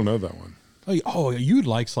my. I don't know that one. Oh, you'd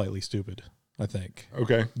like Slightly Stupid, I think.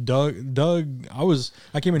 Okay. Doug,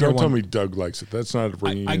 I came in here. Don't tell me Doug likes it. That's not a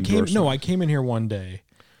ringing endorsement. I came in here one day,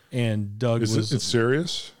 and Doug was. It's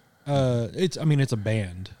serious? It's a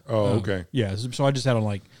band. Oh, okay. Yeah, so I just had on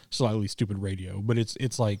like Slightly Stupid radio, but it's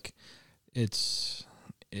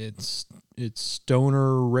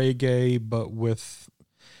stoner reggae, but with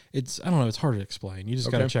I don't know. It's hard to explain. You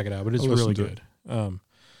just got to check it out, but it's really good. I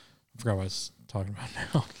forgot what I was talking about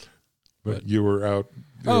now. But you were out.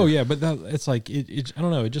 Oh yeah, but it's like it. I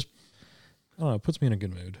don't know. It just, I don't know. It puts me in a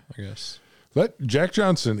good mood, I guess. Let Jack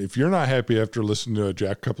Johnson. If you're not happy after listening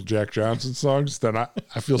to a couple Jack Johnson songs, then I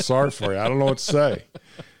feel sorry for you. I don't know what to say.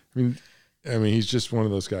 I mean, he's just one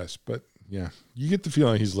of those guys. But yeah, you get the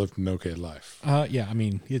feeling he's lived an okay life. Yeah. I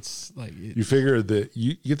mean, it's like you figure that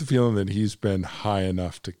you get the feeling that he's been high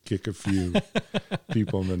enough to kick a few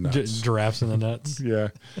people in the nuts. Giraffes in the nuts. Yeah.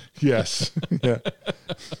 Yes. Yeah.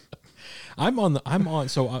 I'm on.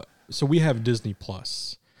 So we have Disney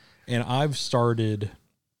Plus, and I've started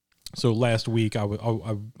So last week I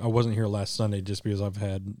wasn't here last Sunday just because I've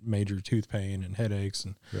had major tooth pain and headaches,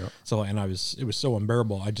 and so it was so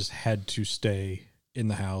unbearable. I just had to stay in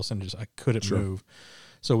the house and I couldn't move.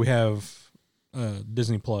 So we have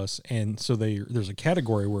Disney Plus, and so there's a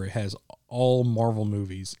category where it has all Marvel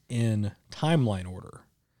movies in timeline order.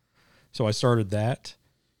 So I started that.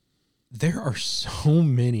 There are so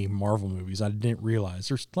many Marvel movies I didn't realize.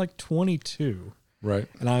 There's like 22. Right.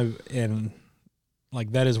 And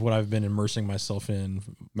like that is what I've been immersing myself in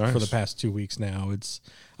for the past 2 weeks now.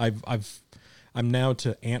 I'm now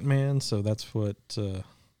to Ant-Man, so that's what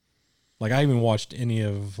like I haven't watched any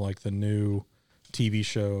of like the new TV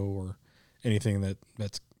show or anything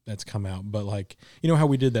that's come out. But like, you know how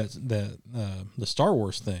we did that the Star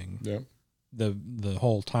Wars thing. Yeah. The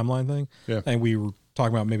whole timeline thing. Yeah. And we were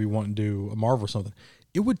talking about maybe wanting to do a Marvel or something.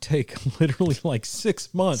 It would take literally like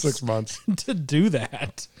 6 months. 6 months to do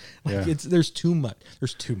that. Like there's too much.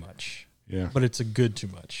 There's too much. Yeah. But it's a good too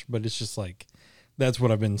much. But it's just like that's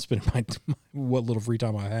what I've been spending my what little free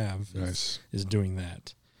time I have is doing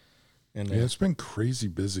that. And it's been crazy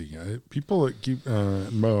busy. People that keep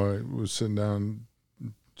Mo, I was sitting down.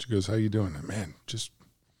 She goes, "How you doing?" Man, just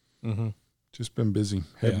been busy.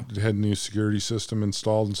 Had a new security system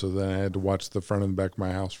installed, and so then I had to watch the front and back of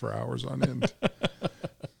my house for hours on end.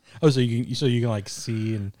 Oh, so you can like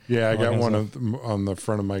see and I got one on the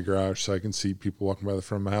front of my garage, so I can see people walking by the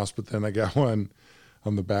front of my house. But then I got one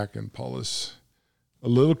on the back, and Paula's a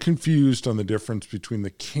little confused on the difference between the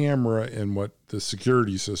camera and what the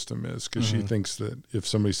security system is, because she thinks that if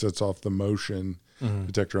somebody sets off the motion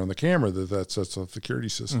detector on the camera, that sets off the security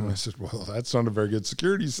system. I said, well, that's not a very good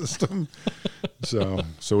security system. so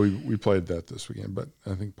we played that this weekend, but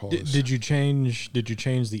I think Paul did you change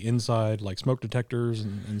the inside, like smoke detectors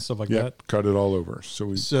and stuff like that? Cut it all over. So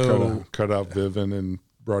we cut out Vivin and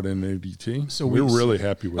brought in ADT. So we're really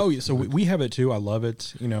happy with it. Oh, yeah. So we have it too. I love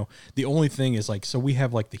it. You know, the only thing is like, so we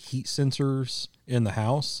have like the heat sensors in the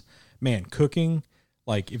house. Man, cooking,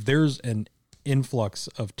 like if there's an influx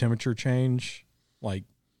of temperature change, like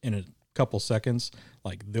in a couple seconds,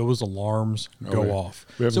 like those alarms go off.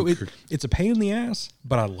 So it's a pain in the ass,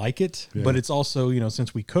 but I like it. Yeah. But it's also, you know,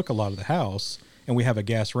 since we cook a lot of the house and we have a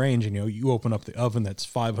gas range, and, you know, you open up the oven that's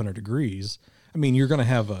 500 degrees. I mean, you're going to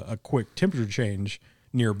have a quick temperature change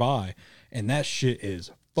nearby, and that shit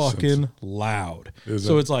is fucking loud.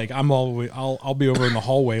 So it's like I'll be over in the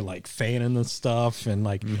hallway like fanning the stuff and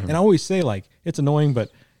like and I always say like it's annoying,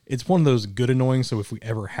 but it's one of those good annoying. So if we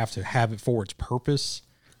ever have to have it for its purpose,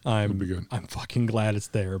 I'm fucking glad it's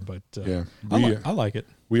there. But I like it.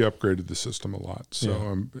 We upgraded the system a lot.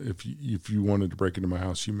 So if you wanted to break into my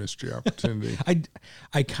house, you missed your opportunity.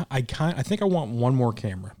 I think I want one more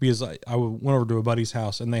camera, because I went over to a buddy's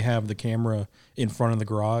house and they have the camera in front of the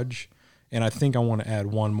garage, and I think I want to add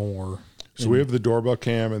one more. So we have the doorbell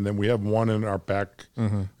cam, and then we have one in our back,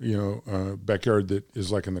 backyard that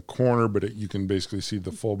is like in the corner, but you can basically see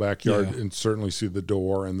the full backyard and certainly see the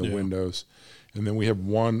door and the windows. And then we have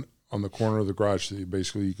one on the corner of the garage, so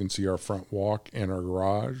basically you can see our front walk and our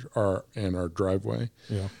garage, and our driveway.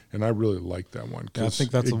 Yeah, and I really like that one because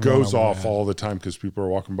it goes off all the time because people are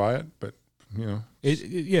walking by it. But you know, it's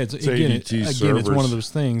one of those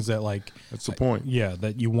things that like that's the point.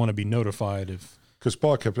 That you want to be notified if. Because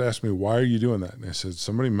Paul kept asking me, why are you doing that? And I said,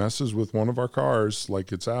 somebody messes with one of our cars,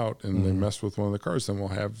 like it's out, and they mess with one of the cars, then we'll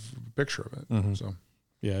have a picture of it. So,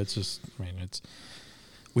 it's just, I mean,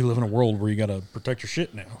 we live in a world where you got to protect your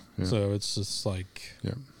shit now. Yeah. So it's just like,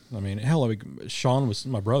 I mean, hell, Sean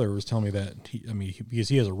my brother was telling me that, because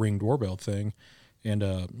he has a Ring doorbell thing, and,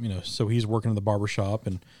 so he's working in the barbershop,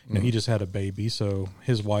 and, you know, he just had a baby. So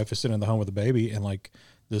his wife is sitting in the home with the baby, and like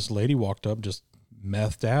this lady walked up, just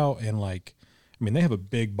methed out, and like, I mean, they have a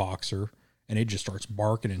big boxer, and it just starts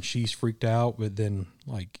barking, and she's freaked out. But then,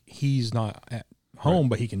 like, he's not at home,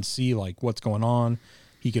 but he can see like what's going on.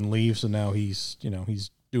 He can leave, so now he's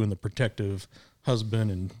doing the protective husband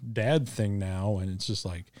and dad thing now, and it's just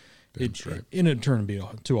like it turned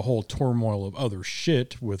to a whole turmoil of other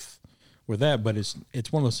shit with that. But it's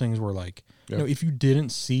one of those things where like you know, if you didn't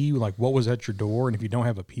see like what was at your door, and if you don't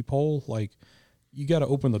have a peephole, like, you got to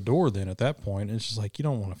open the door then at that point. And it's just like, you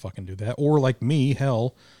don't want to fucking do that. Or like me,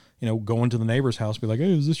 hell, you know, going to the neighbor's house, be like,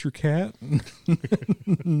 hey, is this your cat?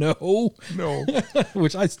 No.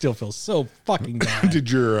 Which I still feel so fucking bad. Did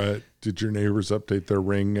your neighbors update their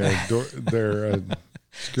Ring, their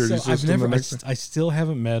security system? I still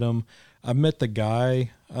haven't met him. I met the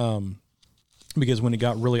guy, because when it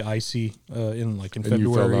got really icy in February,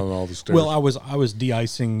 you fell down all the stairs. Well, I was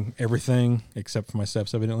de-icing everything except for my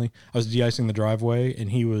steps. Evidently, I was de-icing the driveway,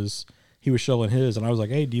 and he was he was shoveling his, and I was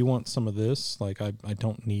like, hey, do you want some of this? Like, I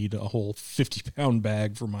don't need a whole 50-pound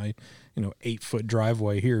bag for my, 8-foot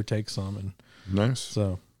driveway here. Take some. And nice.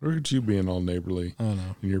 So look at you being all neighborly. I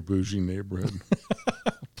know. In your bougie neighborhood.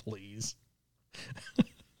 Please.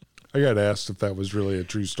 I got asked if that was really a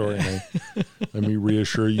true story. And let me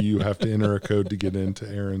reassure you, you have to enter a code to get into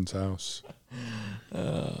Aaron's house.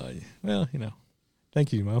 Well,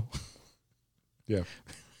 thank you, Mo. Yeah.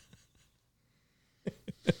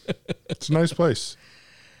 It's a nice place.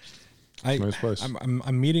 Nice place.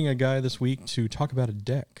 I'm meeting a guy this week to talk about a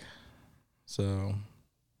deck. So,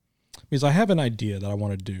 because I have an idea that I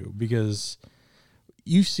want to do, because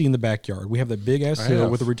you've seen the backyard. We have that big ass hill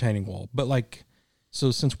with a retaining wall. But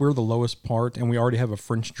so since we're the lowest part and we already have a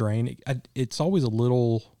French drain, it's always a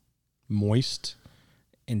little moist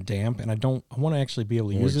and damp, and I want to actually be able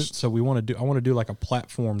to use it. So I want to do like a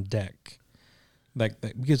platform deck. Like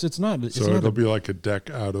that, because it's not. So it'll be like a deck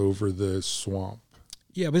out over the swamp.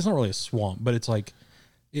 Yeah, but it's not really a swamp. But it's like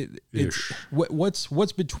it's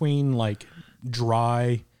what's between like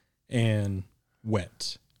dry and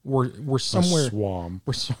wet. We're somewhere. A swamp.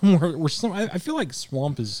 We're somewhere. I feel like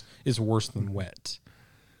swamp is worse than wet.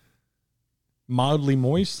 Mildly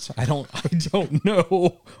moist. I don't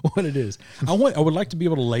know what it is. I would like to be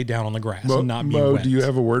able to lay down on the grass and not be wet. Do you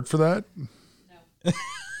have a word for that? No.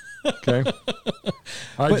 Okay.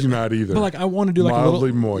 I do not either. But I want to do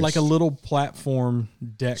mildly moist. like a little platform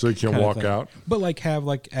deck, so you can walk out. But have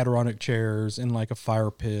Adirondack chairs and like a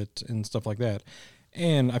fire pit and stuff like that.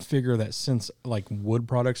 And I figure that since wood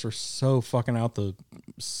products are so fucking out the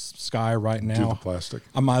sky right now, do the plastic.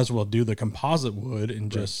 I might as well do the composite wood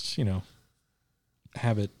and just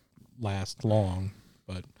have it last long.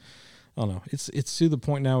 But I don't know. It's to the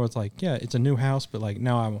point now. It's it's a new house, but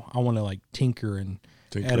now I want to tinker and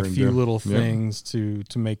add a few little things to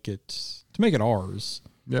make it ours.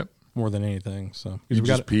 Yep. More than anything. So you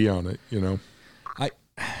just pee on it,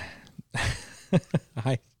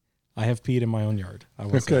 I have peed in my own yard.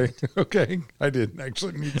 Okay. I didn't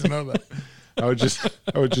actually need to know that. I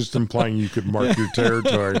was just implying you could mark your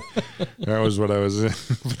territory. That was what I was in.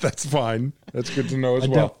 But that's fine. That's good to know as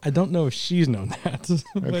well. I don't know if she's known that.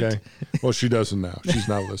 Okay. Well, she doesn't now. She's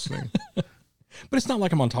not listening. But it's not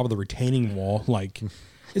like I'm on top of the retaining wall.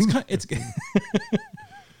 It's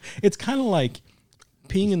kind of like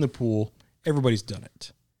peeing in the pool. Everybody's done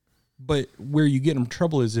it. But where you get in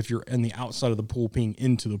trouble is if you're in the outside of the pool peeing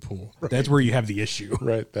into the pool. Right. That's where you have the issue.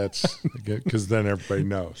 Right. That's because then everybody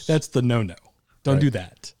knows. That's the no-no. Don't do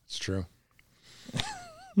that. It's true.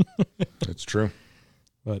 It's true.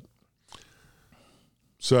 But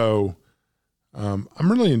so I'm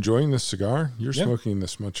really enjoying this cigar. You're smoking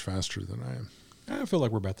this much faster than I am. I feel like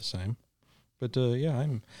we're about the same. But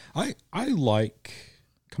I like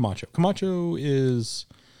Camacho. Camacho is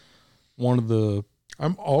one of the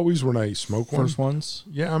I'm always, when I smoke first ones.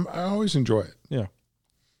 Yeah, I always enjoy it. Yeah.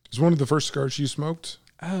 It's one of the first cigars you smoked?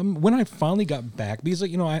 When I finally got back, because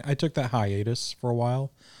I took that hiatus for a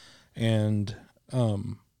while, and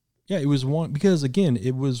it was one, because again,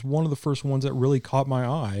 it was one of the first ones that really caught my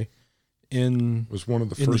eye in it was one of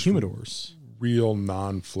the in first the humidors. Real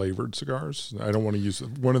non-flavored cigars. I don't want to use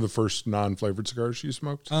one of the first non-flavored cigars you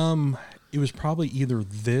smoked. It was probably either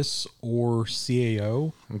this or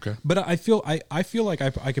CAO. Okay, but I feel like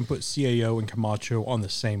I can put CAO and Camacho on the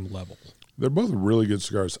same level. They're both really good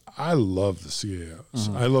cigars. I love the CAOs.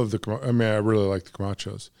 Mm-hmm. I really like the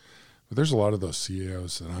Camachos, but there's a lot of those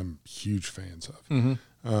CAOs that I'm huge fans of.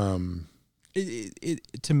 Mm-hmm.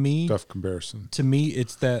 To me, tough comparison. To me,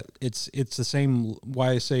 it's the same.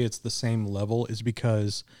 Why I say it's the same level is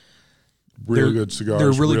because really good cigars.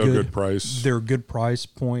 They're really good price. They're a good price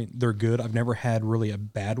point. They're good. I've never had really a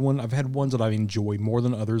bad one. I've had ones that I enjoy more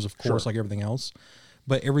than others, of course, like everything else.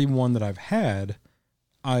 But every one that I've had,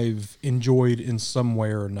 I've enjoyed in some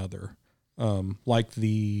way or another. Like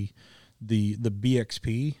the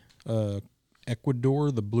BXP.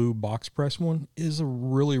 Ecuador, the blue box press one, is a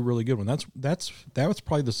really, really good one. That was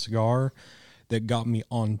probably the cigar that got me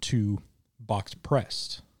onto box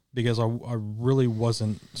pressed, because I really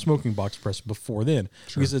wasn't smoking box pressed before then.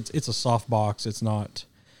 Sure. Because it's a soft box. It's not.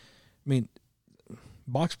 I mean,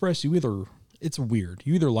 box press. It's weird.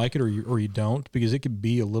 You either like it or you don't, because it could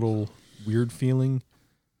be a little weird feeling.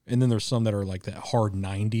 And then there's some that are like that hard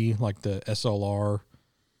 90, like the SLR.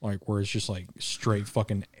 Where it's just straight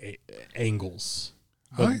fucking angles.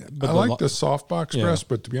 I like the soft box press,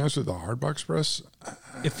 but to be honest with you, the hard box press,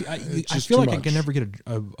 I feel like I can never get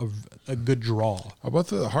a good draw. How about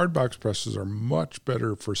the hard box presses are much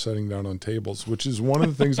better for setting down on tables, which is one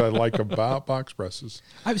of the things I like about box presses.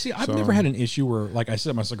 I've never had an issue where I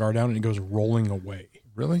set my cigar down and it goes rolling away.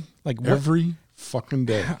 Really? Like every fucking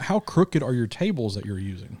day. How crooked are your tables that you're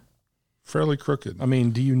using? Fairly crooked. I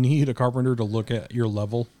mean, do you need a carpenter to look at your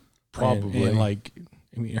level? Probably. And like,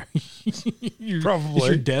 I mean, probably. Is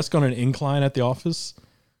your desk on an incline at the office?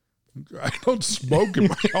 I don't smoke in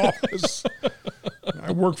my office.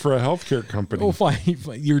 I work for a healthcare company. Oh, fine.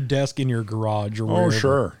 Your desk in your garage or wherever. Oh,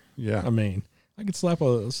 sure. Yeah. I mean, I could slap a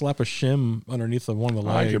shim underneath one of the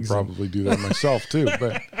legs. I could probably do that myself too,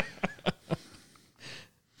 but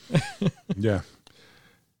yeah.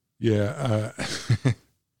 Yeah.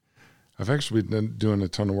 I've actually been doing a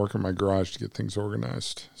ton of work in my garage to get things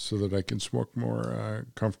organized so that I can smoke more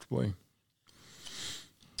comfortably.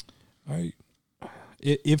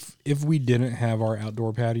 If we didn't have our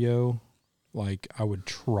outdoor patio, like I would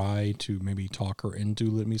try to maybe talk her into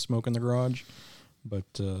letting me smoke in the garage. But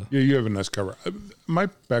yeah, you have a nice cover. My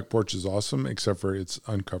back porch is awesome, except for it's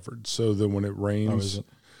uncovered, so that when it rains,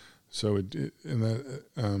 it's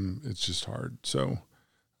just hard. So,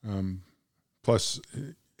 plus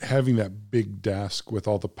having that big desk with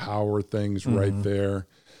all the power things right there,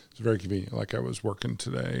 it's very convenient. Like I was working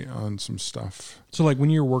today on some stuff. So, like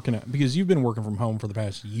when you're working because you've been working from home for the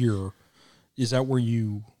past year, is that where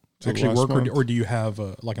you actually work, or do you have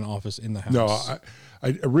like an office in the house? No,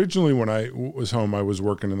 I originally when I was home, I was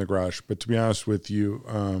working in the garage. But to be honest with you,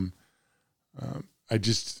 I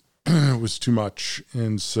just it was too much,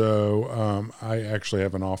 and so I actually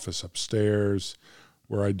have an office upstairs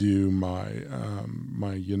where I do my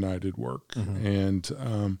my United work, and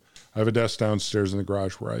I have a desk downstairs in the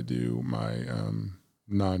garage where I do my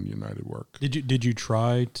non-United work. Did you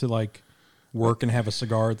try to like work and have a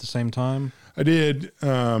cigar at the same time? I did,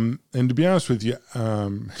 and to be honest with you,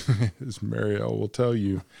 as Mario will tell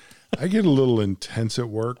you, I get a little intense at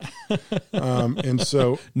work, and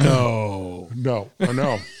so no.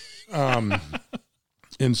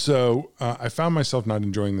 And so I found myself not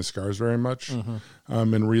enjoying the cigars very much,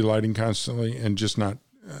 and relighting constantly, and just not,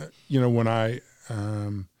 when I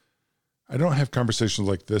don't have conversations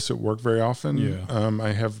like this at work very often. Yeah.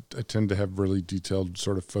 I tend to have really detailed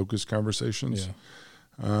sort of focused conversations.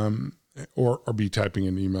 Yeah. Or be typing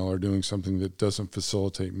an email or doing something that doesn't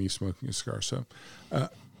facilitate me smoking a cigar. So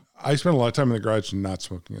I spent a lot of time in the garage not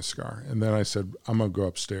smoking a cigar. And then I said, I'm going to go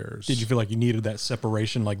upstairs. Did you feel like you needed that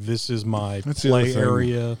separation? Like this is my play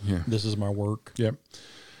area. Yeah. This is my work. Yep.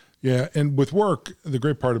 Yeah. And with work, the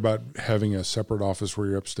great part about having a separate office where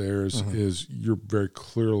you're upstairs is you're very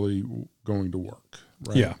clearly going to work.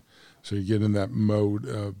 Right? Yeah. So you get in that mode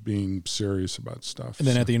of being serious about stuff. And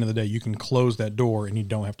then at the end of the day, you can close that door and you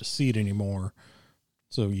don't have to see it anymore.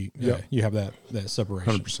 So you have that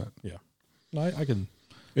separation. 100%. Yeah. I can.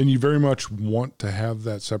 And you very much want to have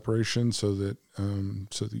that separation so that,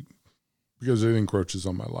 because it encroaches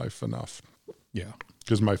on my life enough. Yeah.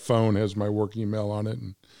 Because my phone has my work email on it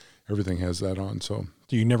and everything has that on. So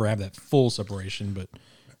you never have that full separation, but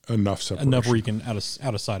enough separation. Enough where you can out of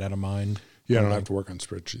sight, out of mind. Yeah, I don't have to work on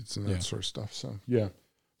spreadsheets and that sort of stuff. So, yeah.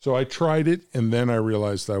 So I tried it, and then I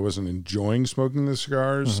realized that I wasn't enjoying smoking the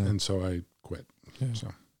cigars, and so I quit. Yeah.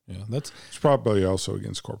 So, yeah, it's probably also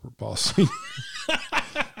against corporate policy.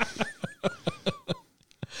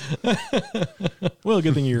 Well,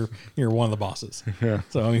 good thing you're one of the bosses. Yeah.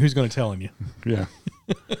 So, I mean, who's going to tell him you? Yeah.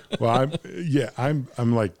 Well,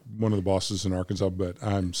 I'm like one of the bosses in Arkansas, but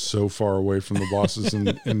I'm so far away from the bosses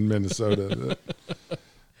in Minnesota.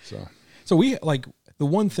 So we like the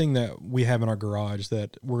one thing that we have in our garage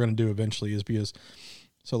that we're going to do eventually is because,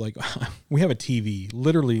 so like we have a TV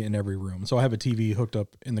literally in every room. So I have a TV hooked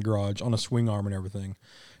up in the garage on a swing arm and everything.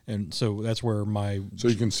 And so that's where so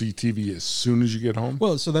you can see TV as soon as you get home?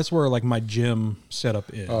 Well, so that's where like my gym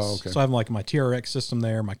setup is. Oh, okay. So I have like my TRX system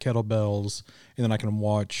there, my kettlebells, and then I can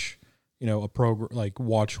watch, a program, like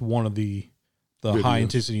watch one of the videos. High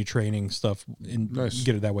intensity training stuff and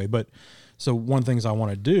get it that way. But so one of the things I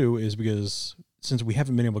want to do is because since we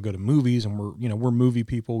haven't been able to go to movies and we're movie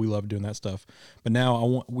people, we love doing that stuff. But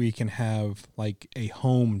now we can have like a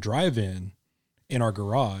home drive-in in our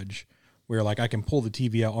garage where like I can pull the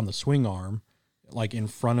TV out on the swing arm, like in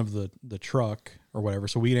front of the truck or whatever.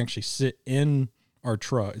 So we can actually sit in my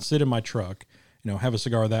truck, have a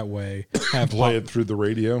cigar that way, play it through the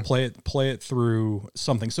radio, play it through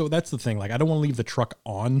something. So that's the thing. Like I don't want to leave the truck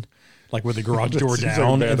on, like with the garage door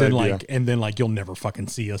down, like and then you'll never fucking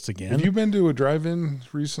see us again. Have you been to a drive-in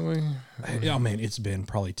recently? Yeah, man, it's been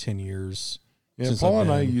probably 10 years. Yeah, Paul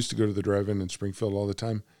and I used to go to the drive-in in Springfield all the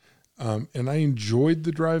time, and I enjoyed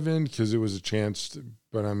the drive-in because it was a chance to.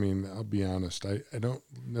 But I mean, I'll be honest, I don't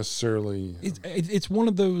necessarily. It's one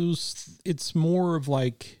of those. It's more of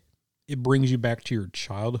like. It brings you back to your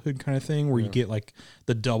childhood kind of thing where you get like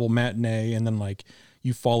the double matinee and then like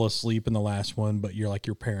you fall asleep in the last one, but you're like,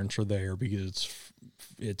 your parents are there because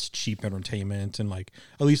it's cheap entertainment. And like,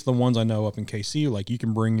 at least the ones I know up in KC, like you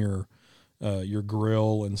can bring your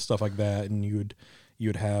grill and stuff like that. And you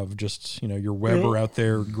would have just, your Weber out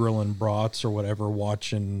there grilling brats or whatever,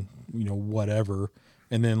 watching, whatever.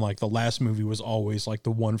 And then like the last movie was always like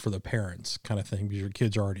the one for the parents kind of thing because your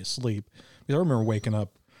kids are already asleep. Because I remember waking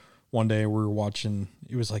up one day, we were watching,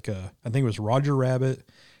 it was like I think it was Roger Rabbit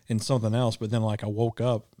and something else. But then like I woke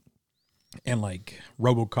up and like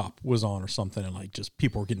RoboCop was on or something. And like just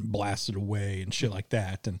people were getting blasted away and shit like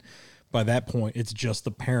that. And by that point, it's just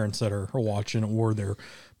the parents that are watching, or they're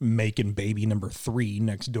making baby number 3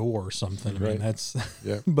 next door or something. Right. I mean, that's,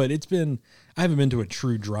 yeah. But I haven't been to a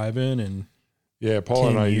true drive-in and yeah, Paul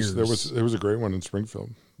and I there was a great one in Springfield.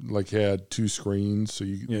 Like, it had 2 screens, so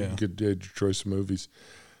you could get your choice of movies.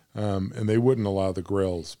 And they wouldn't allow the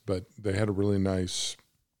grills, but they had a really nice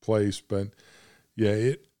place. But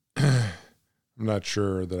yeah, I'm not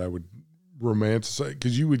sure that I would romanticize,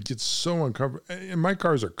 because you would get so uncomfortable. And my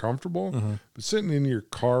cars are comfortable, but sitting in your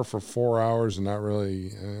car for 4 hours and not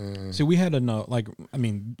really. See, we had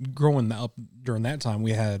growing up during that time,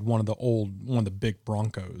 we had one of the big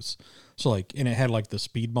Broncos. So like, and it had like the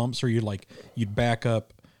speed bumps, so you'd back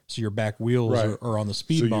up, so your back wheels are on the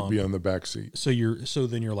speed bump. So you'd be on the back seat. So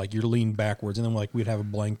then you're leaned backwards, and then like we'd have a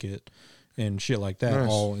blanket and shit like that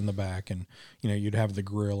all in the back, and you'd have the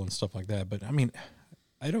grill and stuff like that. But I mean,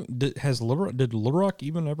 did Little Rock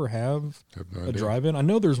even ever have a drive-in? I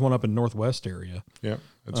know there's one up in Northwest area. Yeah,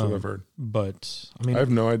 that's what I've heard. But I mean, I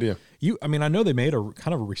have no idea. I know they made a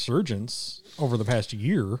kind of a resurgence over the past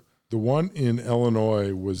year. The one in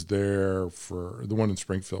Illinois was there the one in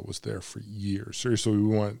Springfield was there for years. Seriously,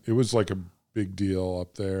 it was like a big deal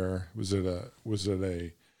up there. Was it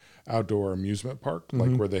a outdoor amusement park,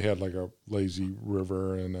 like where they had like a lazy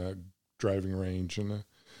river and a driving range and a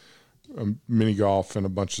mini golf and a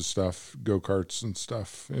bunch of stuff, go-karts and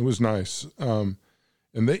stuff. It was nice. And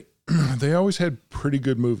they always had pretty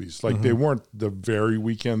good movies. Like they weren't the very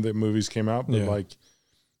weekend that movies came out, but like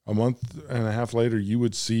a month and a half later, you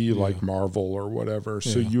would see like Marvel or whatever.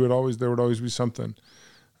 So there would always be something.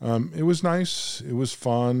 It was nice. It was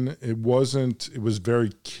fun. It was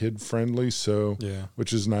very kid friendly. So,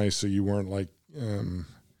 which is nice. So you weren't like,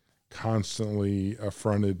 constantly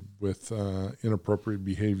affronted with, inappropriate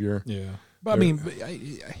behavior. Yeah. But I mean,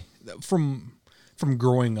 from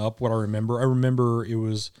growing up, what I remember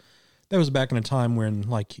that was back in a time when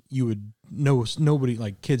like nobody,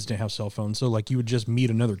 like kids didn't have cell phones. So like you would just meet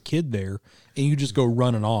another kid there and you just go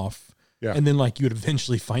running off. Yeah. And then like you would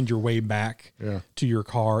eventually find your way back to your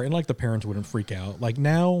car, and like the parents wouldn't freak out. Like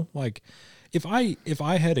now, like if I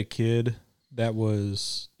had a kid that would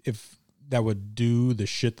do the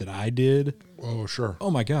shit that I did. Oh, sure.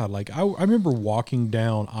 Oh my God. Like I remember walking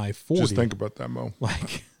down I-40. Just think about that, Mo.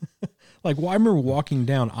 I remember walking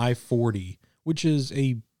down I-40, which is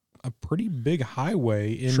a pretty big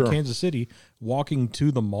highway in Kansas City, walking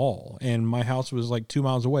to the mall. And my house was like 2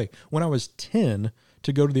 miles away when I was 10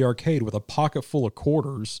 to go to the arcade with a pocket full of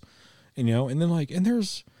quarters, and then and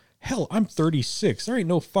there's hell, I'm 36. There ain't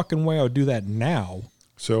no fucking way I would do that now.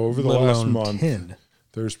 So over the last month,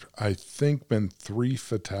 there's, I think, been 3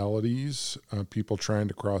 fatalities, people trying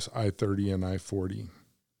to cross I-30 and I-40.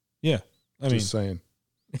 Yeah. Just saying.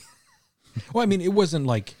 Well, I mean, it wasn't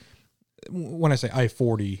like, when I say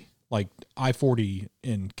I-40, like I-40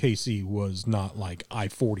 in KC was not like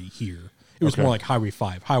I-40 here. It was more like Highway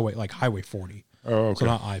 5, Highway 40. Oh, okay. So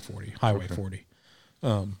not I-40, Highway 40.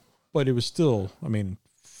 But it was still,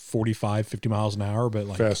 45, 50 miles an hour, but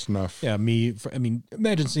like fast enough. Yeah,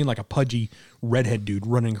 imagine seeing like a pudgy redhead dude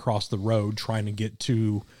running across the road trying to get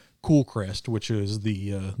to Cool Crest, which is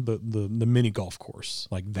the mini golf course.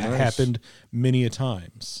 Like that happened many a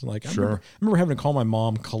times. Like I remember having to call my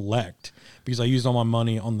mom collect because I used all my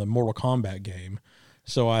money on the Mortal Kombat game.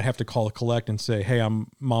 So I'd have to call collect and say, "Hey,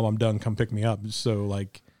 Mom, I'm done. Come pick me up." So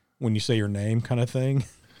like when you say your name kind of thing,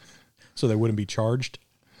 so they wouldn't be charged.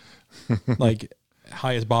 Like,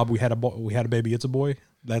 "Hi, it's Bob. We had a baby. It's a boy."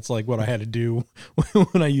 That's like what I had to do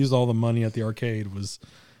when I used all the money at the arcade, was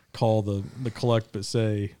call the collect, but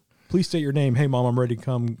say, "Please state your name. Hey, Mom, I'm ready.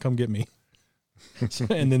 Come get me."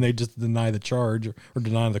 And then they just deny the charge or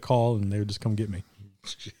deny the call, and they would just come get me.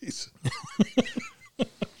 Jeez.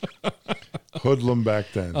 Hoodlum back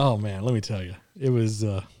then. Oh man, let me tell you, it was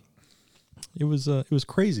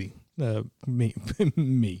crazy. Me,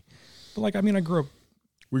 but like, I grew up.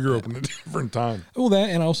 We grew up in a different time. Well, that,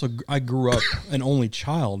 and I grew up an only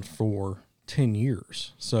child for 10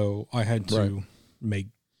 years, so I had to make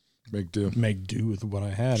do with what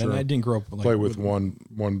I had, and I didn't grow up play with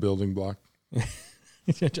one building block.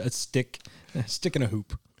 A stick and a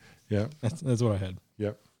hoop. Yeah. That's what I had.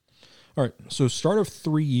 Yep. All right. So start of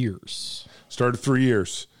 3 years. Start of 3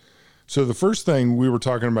 years. So the first thing we were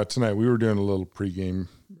talking about tonight, we were doing a little pregame.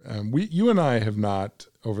 You and I have not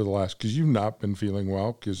over the last, because you've not been feeling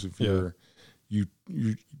well because of you're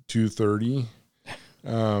 230.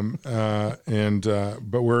 But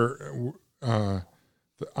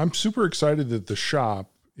I'm super excited that the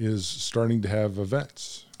shop is starting to have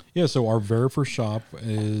events. Yeah, so our very first shop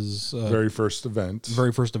is very first event.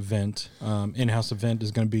 In-house event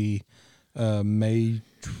is going to be May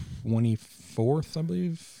 24th, I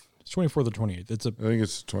believe. It's 24th or 28th. I think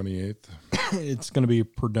it's the 28th. It's going to be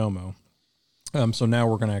Perdomo. So now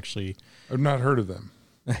we're going to actually. I've not heard of them.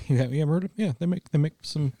 You haven't heard of them? Yeah, they make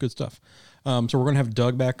some good stuff. So we're going to have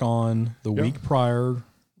Doug back on the week prior,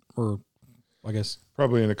 or I guess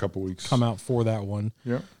probably in a couple weeks. Come out for that one.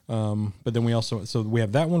 Yeah. But then we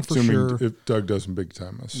have that one for sure. If Doug doesn't big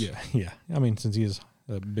time us. Yeah. I mean, since he is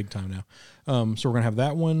big time now. So we're going to have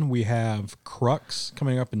that one. We have Crux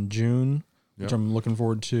coming up in June, which I'm looking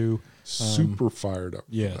forward to. Super fired up.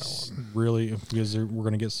 Yes, for that one. Really, because we're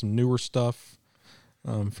going to get some newer stuff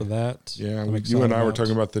for that. Yeah, you and I were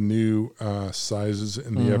talking about the new sizes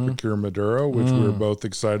in the Epicure Maduro, which we were both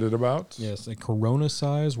excited about. Yes, a Corona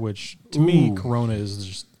size, which to me, Corona is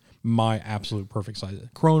just my absolute perfect size.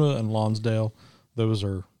 Corona and Lonsdale, those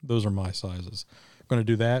are my sizes. We're going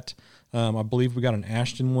to do that. I believe we got an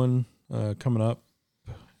Ashton one coming up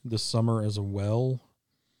this summer as well.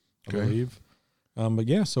 I believe. But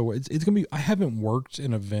yeah, so it's going to be. I haven't worked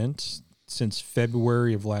an event since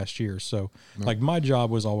February of last year. So like my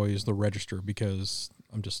job was always the register because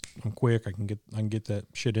I'm quick. I can get that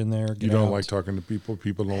shit in there. You don't like talking to people.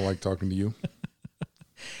 People don't like talking to you.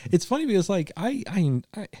 It's funny because like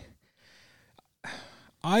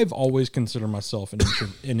I've always considered myself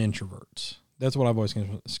an introvert. That's what I've always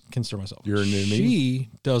considered myself. You're an innie? She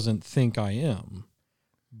doesn't think I am,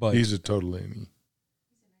 but he's a total innie.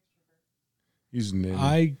 He's an innie.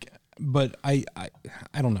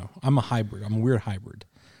 I don't know. I'm a hybrid. I'm a weird hybrid.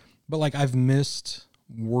 But like I've missed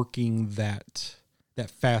working that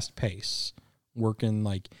fast pace. Working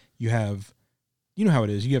like you know how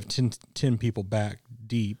it is. You have 10 people back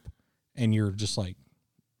deep and you're just like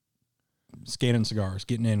scanning cigars,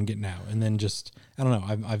 getting in, getting out. And then just I don't know.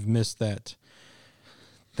 I've missed that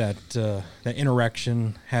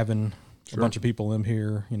interaction, having a bunch of people in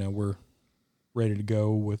here, we're ready to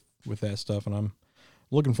go with that stuff, and I'm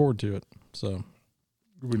looking forward to it. So it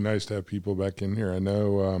would be nice to have people back in here. I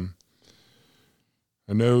know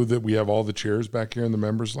that we have all the chairs back here in the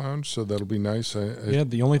members lounge, so that'll be nice.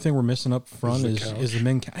 The only thing we're missing up front is the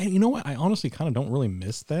men. You know what? I honestly kind of don't really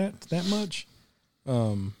miss that much.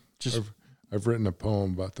 I've written a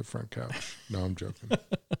poem about the front couch. No, I'm joking.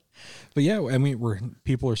 But yeah, I mean,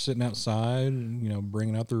 people are sitting outside,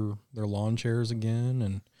 bringing out their lawn chairs again,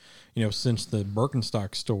 and since the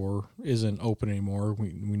Birkenstock store isn't open anymore,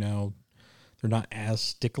 we now they're not as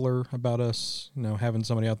stickler about us, having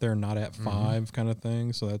somebody out there not at 5 kind of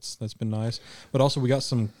thing. So that's been nice. But also we got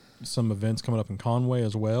some events coming up in Conway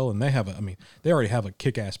as well, and they already have a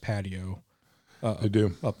kick-ass patio. They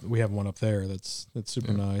do. We have one up there that's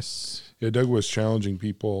super nice. Yeah, Doug was challenging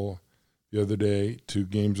people the other day to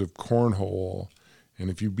games of cornhole, and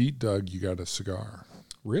if you beat Doug, you got a cigar.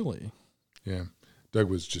 Really? Yeah. Doug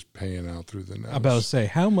was just paying out through the nose. I'm about to say,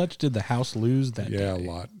 how much did the house lose that day? Yeah, a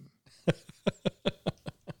lot.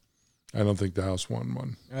 I don't think the house won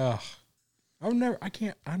one. I'm not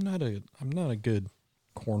a good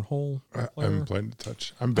cornhole player. I haven't played to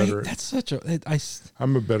touch. I'm better.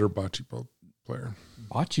 I'm a better bocce ball player.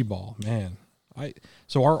 Bocce ball, man.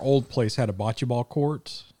 So our old place had a bocce ball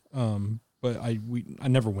court, but I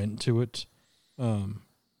never went to it.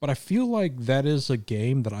 But I feel like that is a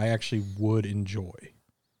game that I actually would enjoy.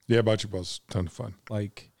 Yeah, bocce ball's a ton of fun.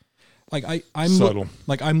 I'm subtle.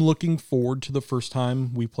 I'm looking forward to the first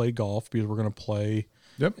time we play golf because we're going to play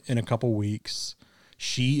in a couple weeks.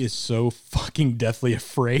 She is so fucking deathly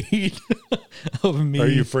afraid of me. Are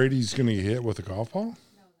you afraid he's going to get hit with a golf ball?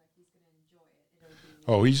 No, he's going to enjoy it.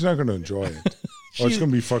 Oh, he's not going to enjoy it. It's going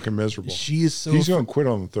to be fucking miserable. He's going to quit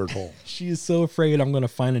on the third hole. She is so afraid I'm going to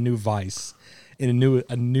find a new vice and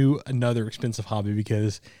another expensive hobby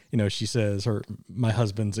because, she says my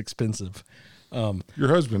husband's expensive. Your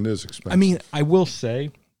husband is expensive. I mean, I will say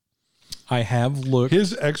I have looked.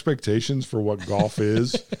 His expectations for what golf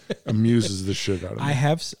is amuses the shit out of me.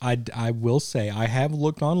 I will say I have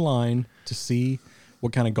looked online to see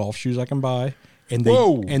what kind of golf shoes I can buy. And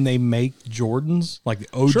they make Jordans, like the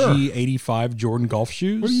OG 85 Jordan golf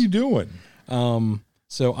shoes. What are you doing?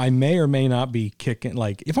 So I may or may not be kicking.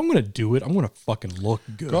 Like, if I'm going to do it, I'm going to fucking look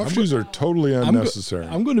good. Golf shoes are totally unnecessary.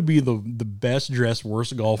 I'm going to be the best dressed,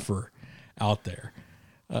 worst golfer out there.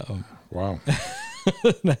 Wow.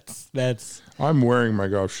 That's. I'm wearing my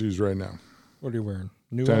golf shoes right now. What are you wearing?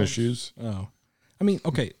 New tennis shoes. Oh, I mean,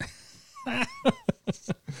 okay. I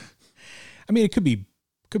mean, it could be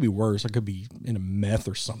worse. I could be in a meth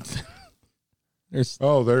or something. There's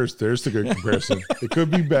the good comparison. It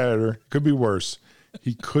could be better. It could be worse.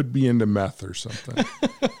 He could be into meth or something.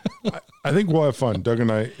 I think we'll have fun. Doug and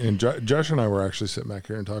I and Josh and I were actually sitting back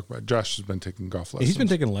here and talking about. Josh has been taking golf lessons. He's been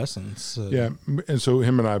taking lessons. Yeah, and so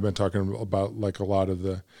him and I have been talking about like a lot of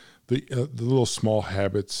the little small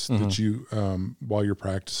habits that you while you're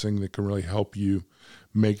practicing that can really help you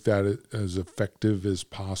make that as effective as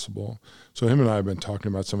possible. So him and I have been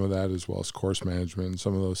talking about some of that as well as course management and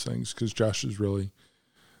some of those things because Josh is really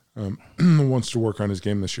wants to work on his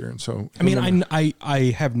game this year. And so, I mean,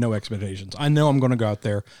 I have no expectations. I know I'm going to go out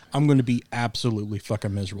there. I'm going to be absolutely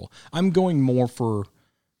fucking miserable. I'm going more for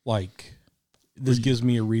like, this gives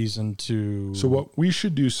me a reason to. So what we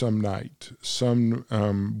should do some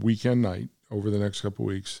weekend night over the next couple of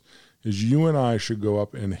weeks is you and I should go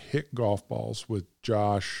up and hit golf balls with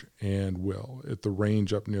Josh and Will at the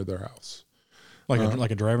range up near their house.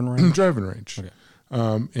 Like a driving range? Driving range.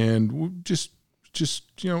 Okay. And we'll just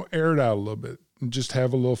air it out a little bit and just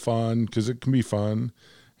have a little fun because it can be fun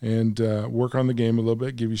and work on the game a little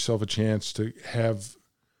bit, give yourself a chance to have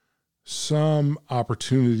some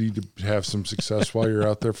opportunity to have some success while you're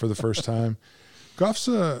out there for the first time. Golf's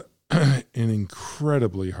an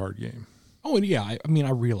incredibly hard game. Oh, and yeah, I mean, I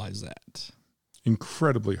realize that.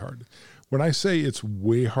 Incredibly hard. When I say it's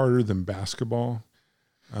way harder than basketball,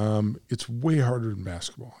 it's way harder than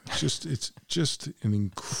basketball. It's just an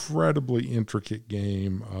incredibly intricate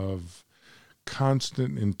game of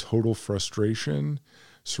constant and total frustration,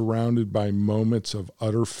 surrounded by moments of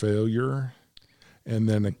utter failure, and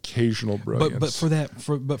then occasional brilliance. But for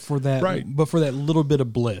that little bit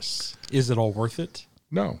of bliss, is it all worth it?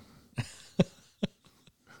 No.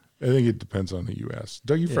 I think it depends on who you ask.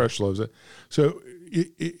 Dougie Fresh loves it. So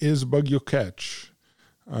it is a bug you'll catch.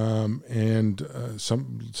 And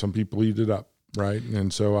some people eat it up, right?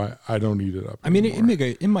 And so I don't eat it up. I mean, it might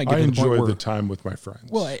get to the point where I enjoy the time with my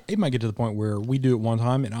friends. Well, it might get to the point where we do it one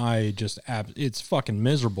time and I just it's fucking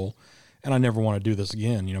miserable, and I never want to do this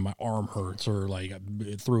again. You know, my arm hurts, or like I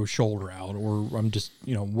threw a shoulder out, or I'm just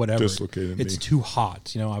whatever. Dislocated. It's too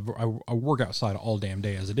hot. You know, I work outside all damn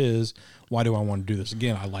day as it is. Why do I want to do this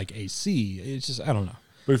again? I like AC. It's just I don't know.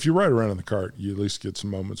 But if you ride around in the cart, you at least get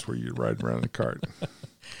some moments where you ride around in the cart.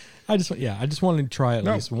 I just wanted to try at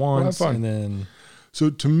least once, and then.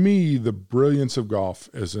 So to me, the brilliance of golf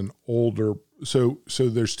as an older, so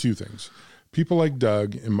there's two things. People like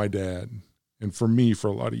Doug and my dad, and for me for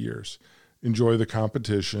a lot of years, enjoy the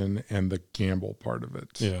competition and the gamble part of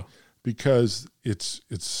it. Yeah, because it's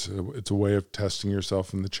a way of testing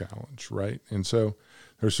yourself in the challenge, right? And so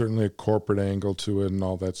there's certainly a corporate angle to it and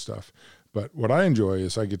all that stuff. But what I enjoy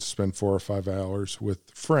is I get to spend 4 or 5 hours with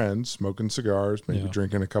friends, smoking cigars, maybe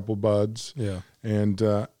drinking a couple buds, and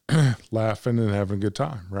laughing and having a good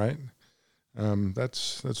time, right?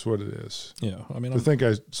 That's what it is. Yeah, I mean, I think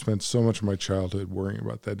I spent so much of my childhood worrying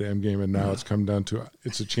about that damn game, and now it's come down to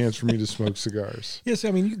it's a chance for me to smoke cigars. Yes,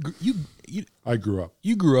 I mean you. I grew up.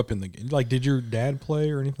 You grew up in the game. Like, did your dad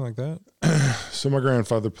play or anything like that? So my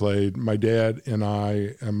grandfather played. My dad and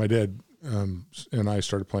I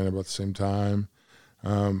started playing about the same time.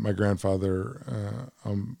 My grandfather,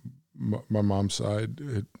 my mom's side,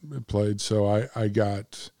 had played. So I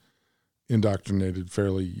got indoctrinated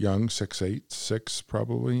fairly young, 6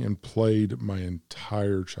 probably, and played my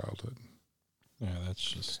entire childhood. Yeah, that's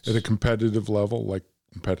just at a competitive level,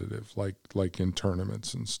 like in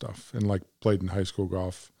tournaments and stuff, and like played in high school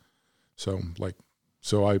golf.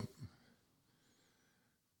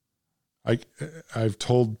 I've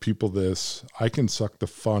told people this. I can suck the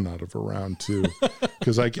fun out of a round too,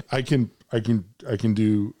 because I can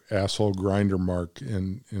do asshole grinder mark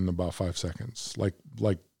in about 5 seconds, like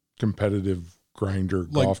competitive grinder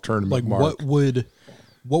golf tournament mark. What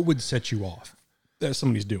would set you off that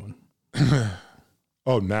somebody's doing?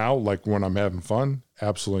 Oh, now like when I'm having fun,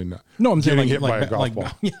 absolutely not. No, I'm saying getting hit by a golf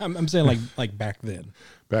ball. Yeah, I'm saying like back then.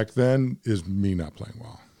 Back then is me not playing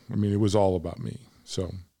well. I mean, it was all about me.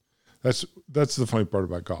 So. That's the funny part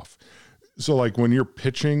about golf. So like when you're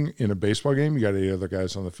pitching in a baseball game, you got 8 other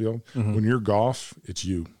guys on the field. Mm-hmm. When you're golf, it's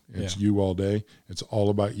you. It's you all day. It's all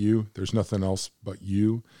about you. There's nothing else but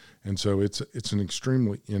you. And so it's an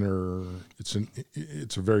extremely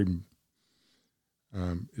it's very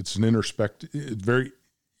introspective. It's very,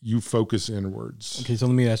 you focus inwards. Okay, so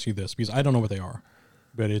let me ask you this, because I don't know what they are,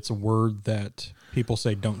 but it's a word that people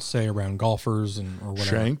say don't say around golfers or whatever.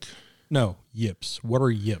 Shank? No, yips. What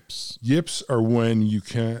are yips? Yips are when you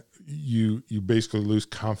can't. You basically lose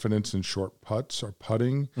confidence in short putts or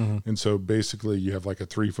putting, and so basically you have like a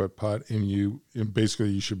 3-foot putt, and basically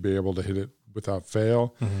you should be able to hit it without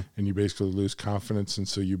fail, and you basically lose confidence, and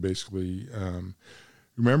so you basically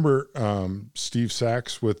remember Steve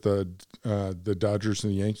Sachs with the Dodgers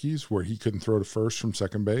and the Yankees, where he couldn't throw to first from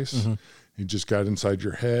second base. He just got inside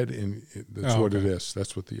your head, and that's what it is.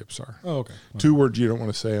 That's what the yips are. Oh, okay. 2 words you don't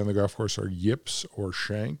want to say on the golf course are yips or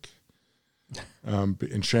shank.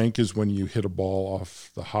 And shank is when you hit a ball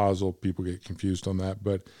off the hosel. People get confused on that,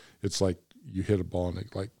 but it's like you hit a ball and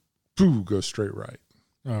it like pooh goes straight right.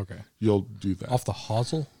 Okay. You'll do that off the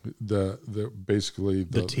hosel. The basically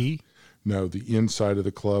the tee. No, the inside of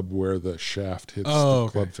the club where the shaft hits the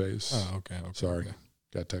club face. Oh, okay. Sorry,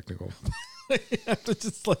 got technical.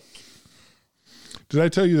 Just like. Did I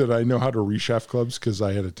tell you that I know how to reshaft clubs because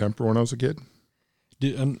I had a temper when I was a kid?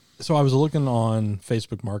 So I was looking on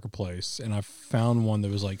Facebook Marketplace, and I found one that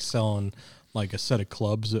was like selling like a set of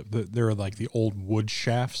clubs that they're like the old wood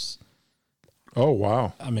shafts. Oh,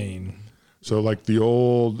 wow. I mean, so like the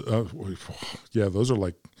old, those are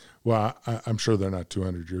like, well, I'm sure they're not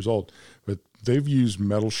 200 years old, but they've used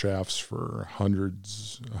metal shafts for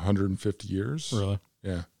 150 years. Really?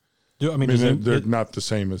 Yeah. They're not the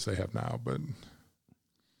same as they have now, but.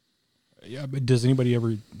 Yeah, but does anybody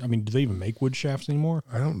ever? I mean, do they even make wood shafts anymore?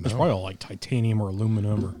 I don't know. It's probably all like titanium or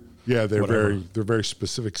aluminum or. Yeah, they're whatever. very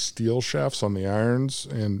specific steel shafts on the irons,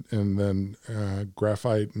 and then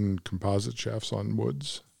graphite and composite shafts on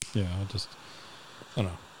woods. Yeah, I don't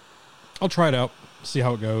know. I'll try it out, see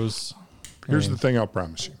how it goes. Here's the thing, I'll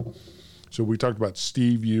promise you. So we talked about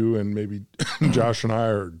Steve, you, and maybe Josh and I,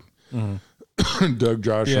 or Doug,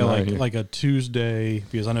 Josh, and I. Yeah, like a Tuesday,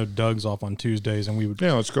 because I know Doug's off on Tuesdays, and we would.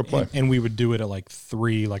 Yeah, let's go play. And we would do it at like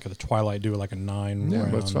 3, like at the twilight, do it like a 9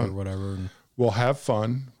 round that's fun. or whatever. And we'll have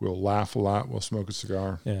fun. We'll laugh a lot. We'll smoke a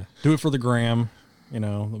cigar. Yeah, do it for the gram.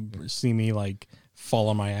 See me like fall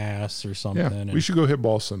on my ass or something. Yeah, we should go hit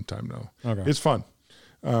balls sometime though. Okay, it's fun.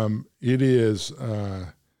 It is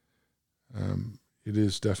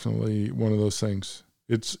definitely one of those things.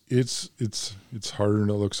 It's harder than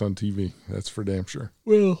it looks on TV. That's for damn sure.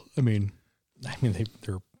 Well, I mean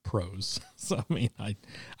they're pros. So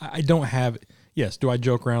I don't have. Yes, do I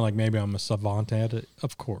joke around like maybe I'm a savant at it?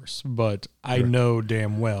 Of course, but I know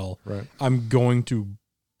damn well I'm going to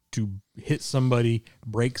hit somebody,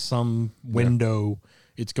 break some window.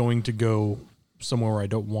 It's going to go somewhere where I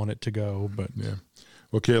don't want it to go. But yeah.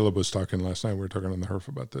 Well, Caleb was talking last night. We were talking on the Herf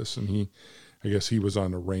about this, and I guess he was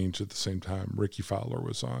on the range at the same time. Ricky Fowler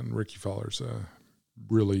was on. Ricky Fowler's a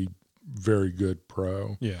really very good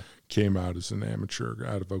pro. Yeah. Came out as an amateur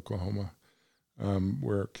out of Oklahoma,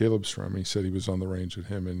 where Caleb's from. He said he was on the range with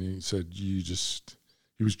him, and he said he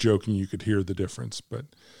was joking. You could hear the difference, but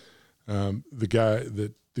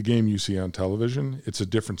the game you see on television, it's a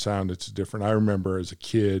different sound. It's different. I remember as a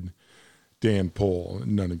kid, Dan Pohl,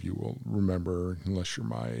 none of you will remember unless you're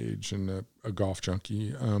my age and a golf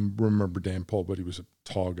junkie. Remember Dan Pohl, but he was a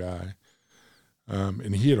tall guy.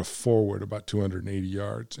 And he hit a forward about 280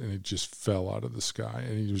 yards, and it just fell out of the sky.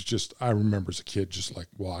 And he was just, I remember as a kid just like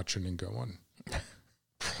watching and going,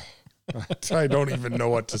 I don't even know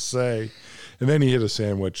what to say. And then he hit a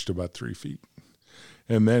sandwich to about 3 feet.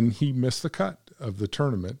 And then he missed the cut of the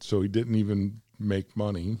tournament, so he didn't even make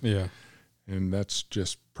money. Yeah. And that's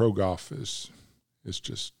just, pro golf is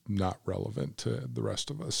just not relevant to the rest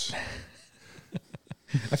of us.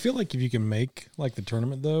 I feel like if you can make like the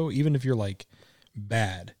tournament though, even if you're like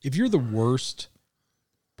bad, if you're the worst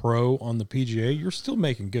pro on the PGA, you're still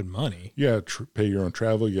making good money. Yeah, pay your own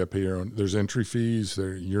travel. You got to pay your own. There's entry fees.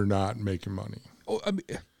 You're not making money. Oh, I mean,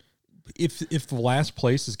 if the last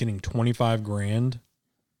place is getting $25,000,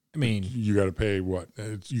 I mean, you got to pay what?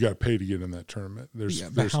 You got to pay to get in that tournament. There's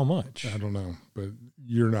how much? I don't know, but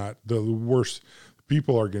you're not the worst.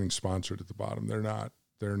 People are getting sponsored at the bottom. They're not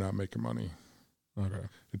making money. Okay,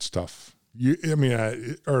 it's tough.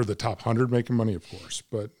 Are the top 100 making money? Of course,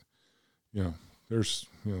 but there's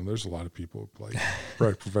a lot of people who play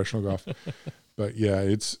professional golf. But yeah,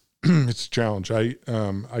 it's a challenge. I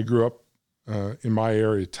grew up in my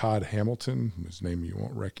area. Todd Hamilton, his name you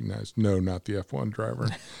won't recognize. No, not the F1 driver.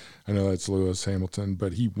 I know that's Lewis Hamilton,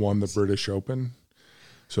 but he won the British Open,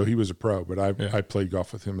 so he was a pro. But I played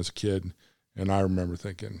golf with him as a kid, and I remember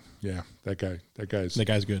thinking, yeah, that guy's good.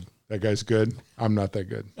 That guy's good. I'm not that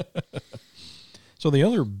good. So the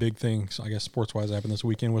other big thing, I guess, sports-wise happened this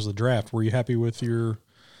weekend was the draft. Were you happy with your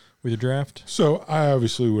with your draft? So I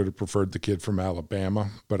obviously would have preferred the kid from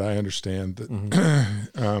Alabama, but I understand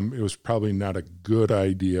that it was probably not a good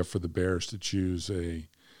idea for the Bears to choose a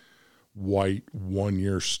white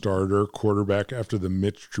 1-year starter quarterback after the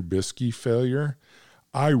Mitch Trubisky failure.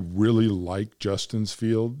 I really like Justin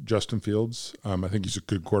Fields. I think he's a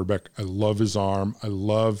good quarterback. I love his arm. I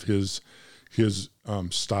love his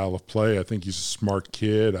style of play. I think he's a smart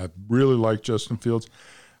kid. I really like Justin Fields.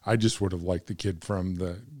 I just would have liked the kid from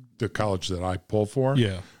the college that I pull for.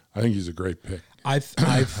 Yeah. I think he's a great pick. I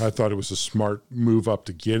thought it was a smart move up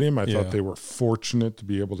to get him. I thought they were fortunate to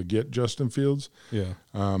be able to get Justin Fields. Yeah.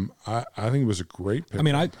 I think it was a great pick. I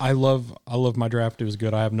mean, I love my draft. It was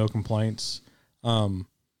good. I have no complaints.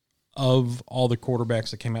 Of all the quarterbacks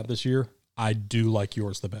that came out this year, I do like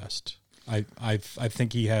yours the best. I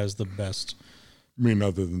think he has the best. You mean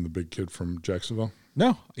other than the big kid from Jacksonville?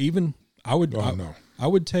 No, even I would. No. I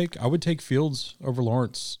would take Fields over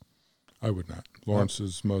Lawrence. I would not. Lawrence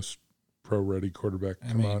is most pro-ready quarterback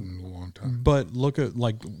come out in a long time. But look at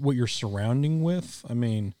like what you're surrounding with. I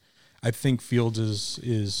mean, I think Fields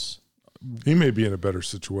is. He may be in a better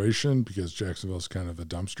situation because Jacksonville's kind of a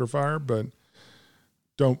dumpster fire, but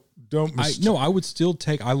don't. I would still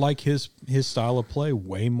take. I like his style of play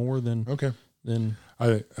way more than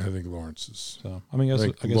I think Lawrence is. So I mean, I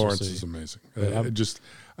guess Lawrence we'll is amazing. But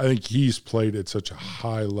I think he's played at such a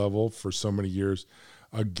high level for so many years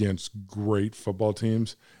against great football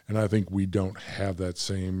teams, and I think we don't have that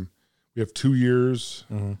same. We have 2 years.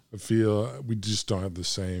 I feel we just don't have the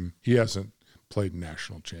same. He hasn't played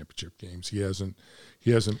national championship games. He hasn't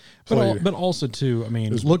played. But also too, I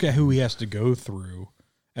mean, look at who he has to go through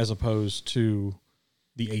as opposed to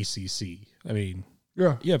the ACC. I mean,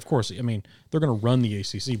 yeah, of course. I mean, they're going to run the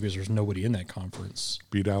ACC because there's nobody in that conference.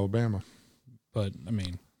 Beat Alabama. But I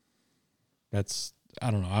mean, I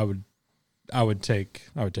don't know. I would take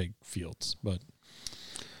Fields, but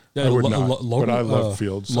I would not. But I love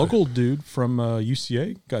Fields. Local dude from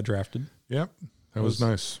UCA got drafted. Yep, that was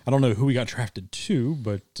nice. I don't know who he got drafted to,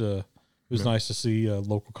 but it was nice to see a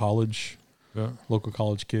local college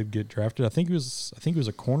kid get drafted. I think he was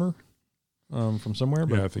a corner from somewhere.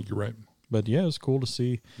 But, yeah, I think you're right. But yeah, it was cool to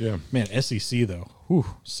see. Yeah, man, SEC though,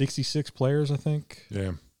 66 players, I think.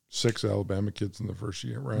 Yeah, 6 Alabama kids in the first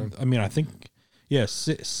year round. I mean, I think. Yeah,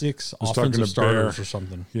 six offensive starters or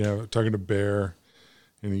something. Yeah, talking to Bear,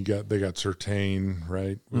 and they got Surtain,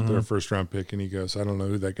 right, with their first round pick, and he goes, I don't know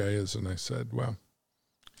who that guy is. And I said, well,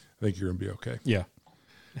 I think you're going to be okay. Yeah.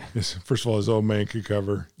 First of all, his old man could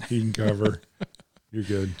cover. He can cover. You're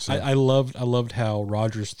good. So. I loved how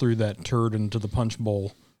Rodgers threw that turd into the punch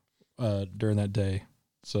bowl during that day.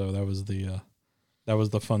 So that was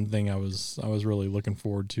the fun thing I was really looking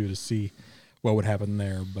forward to see what would happen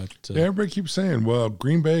there. But everybody keeps saying, well,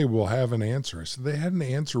 Green Bay will have an answer. I said they had an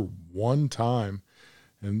answer one time.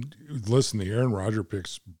 And listen, the Aaron Rodgers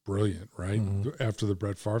pick's brilliant, right? After the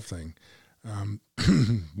Brett Favre thing.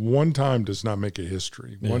 One time does not make a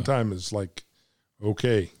history. Yeah. One time is like,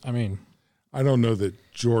 okay. I mean, I don't know that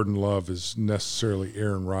Jordan Love is necessarily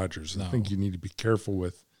Aaron Rodgers. I think you need to be careful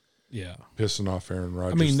with pissing off Aaron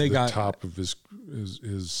Rodgers. I mean, they got top of his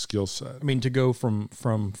skill set. I mean, to go from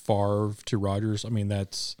Favre to Rodgers, I mean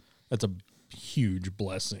that's a huge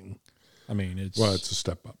blessing. I mean, it's a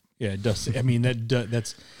step up. Yeah, it does. I mean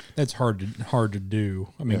that's hard to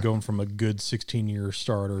do. I mean, going from a good 16-year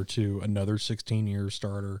starter to another 16-year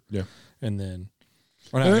starter. Yeah, and then,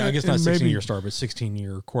 I guess not 16-year starter, but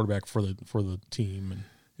 16-year quarterback for the team. And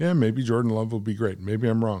yeah, maybe Jordan Love will be great. Maybe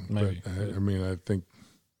I'm wrong. Maybe. But I mean, I think.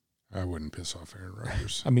 I wouldn't piss off Aaron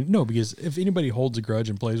Rodgers. I mean, no, because if anybody holds a grudge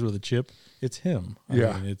and plays with a chip, it's him. I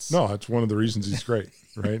mean, that's one of the reasons he's great,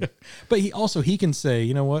 right? But he can say,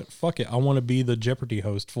 you know what, fuck it, I want to be the Jeopardy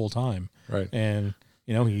host full time, right? And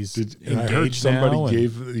he's engaged. I heard somebody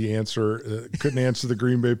gave the answer, couldn't answer the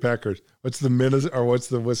Green Bay Packers. What's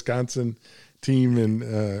the Wisconsin team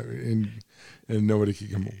and nobody could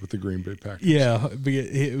come up with the Green Bay Packers. Yeah,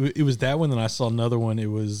 it was that one. Then I saw another one. It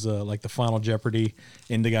was like the Final Jeopardy,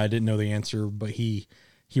 and the guy didn't know the answer, but he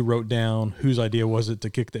wrote down whose idea was it to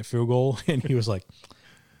kick that field goal, and he was like,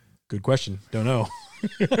 "Good question, don't know."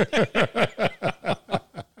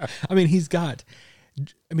 I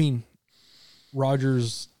mean,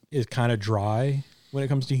 Rodgers is kind of dry when it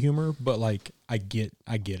comes to humor, but like I get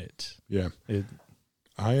it. Yeah,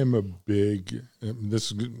 I am a big. I'm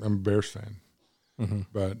a Bears fan.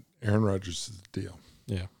 But Aaron Rodgers is the deal.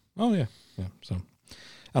 Yeah. Oh yeah. Yeah. So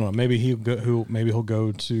I don't know. Maybe he'll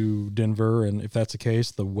go to Denver, and if that's the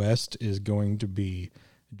case, the West is going to be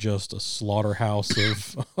just a slaughterhouse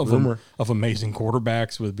of amazing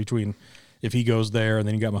quarterbacks with between if he goes there, and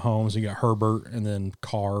then you got Mahomes, you got Herbert, and then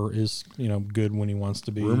Carr is good when he wants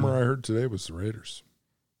to be. Rumor I heard today was the Raiders.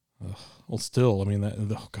 Well, still, I mean, then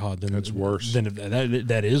that's worse. Then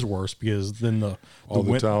that is worse because then all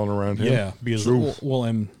the talent around him. Yeah, because I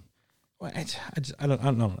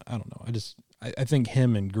don't know. I think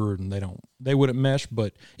him and Gruden they wouldn't mesh.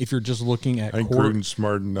 But if you're just looking at, I think Gruden's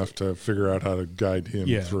smart enough to figure out how to guide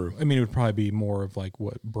him through. I mean, it would probably be more of like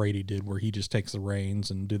what Brady did, where he just takes the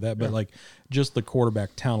reins and do that. But like just the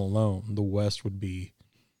quarterback talent alone, the West would be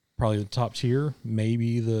probably the top tier.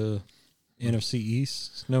 Maybe the NFC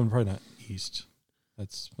East. No, probably not East.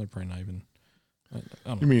 That's probably not even. I don't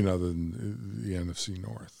know. You mean other than the NFC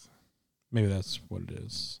North? Maybe that's what it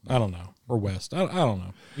is. I don't know. Or West. I don't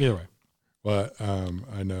know. Either way. Well,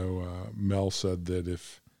 I know Mel said that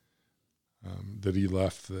if he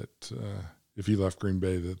left Green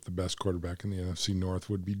Bay, that the best quarterback in the NFC North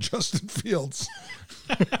would be Justin Fields.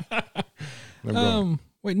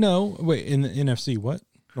 Wait, no. Wait, in the NFC what?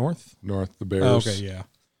 North, the Bears. Oh, okay, yeah.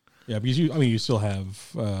 Yeah, because you still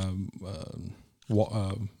have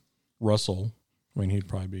Russell. I mean, he'd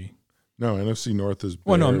probably be. No, NFC North is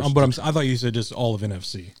Bears. Well, no, but I thought you said just all of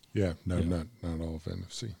NFC. Yeah, not all of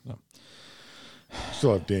NFC. No.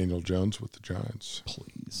 Still have Daniel Jones with the Giants.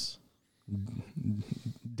 Please.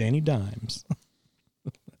 Danny Dimes.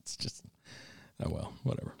 That's just, oh well,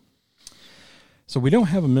 whatever. So we don't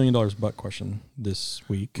have $1 million butt question this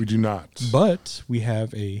week. We do not. But we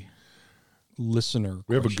have a listener question.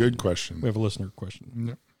 We have a good question. We have a listener question.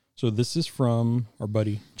 Yep. So this is from our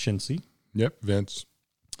buddy Chintzy. Yep, Vince.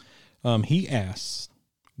 He asks,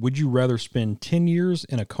 would you rather spend 10 years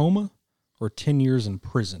in a coma or 10 years in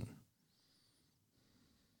prison?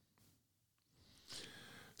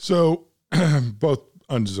 So, both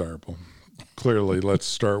undesirable. Clearly, let's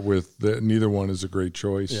start with that. Neither one is a great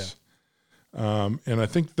choice. Yeah. And I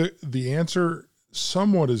think the answer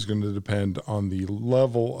somewhat is going to depend on the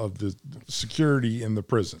level of the security in the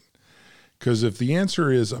prison. Because if the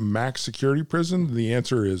answer is a max security prison, the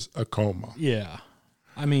answer is a coma. Yeah.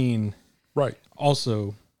 I mean, right.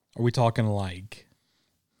 Also, are we talking like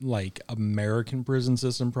American prison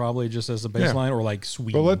system probably just as a baseline, or like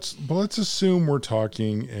Sweden? But let's assume we're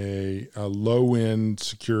talking a low end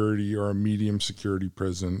security or a medium security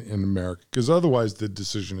prison in America, because otherwise the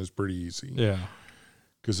decision is pretty easy. Yeah.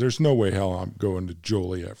 Because there's no way hell I'm going to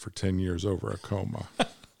Joliet for 10 years over a coma.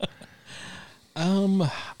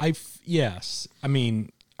 Yes. I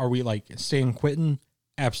mean, are we like San Quentin?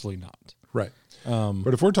 Absolutely not. Right.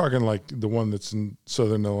 But if we're talking like the one that's in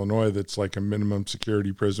Southern Illinois, that's like a minimum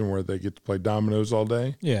security prison where they get to play dominoes all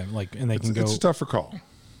day. Yeah, it's a tougher call.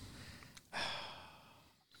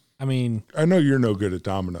 I mean, I know you're no good at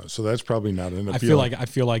dominoes, so that's probably not an appeal. I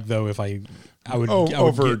feel like though, if I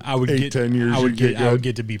would get 10 years, I would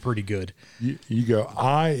get to be pretty good. You go,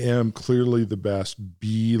 I am clearly the best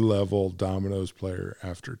B-level dominoes player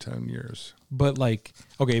after 10 years. But like,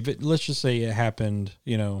 okay, let's just say it happened,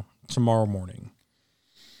 tomorrow morning.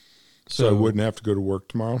 So I wouldn't have to go to work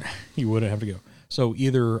tomorrow? You wouldn't have to go. So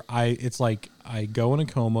either it's like I go in a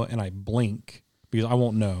coma and I blink because I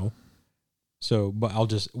won't know. So, but I'll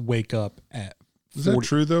just wake up at 40. Is that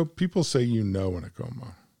true though? People say in a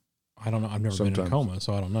coma. I don't know. I've never been in a coma,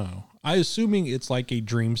 so I don't know. I'm assuming it's like a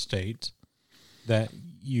dream state that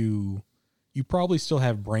you probably still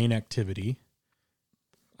have brain activity.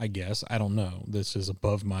 I guess. I don't know. This is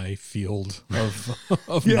above my field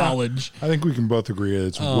of knowledge. I think we can both agree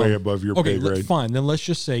it's way above your pay grade. Fine. Then let's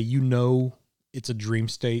just say it's a dream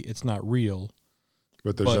state. It's not real.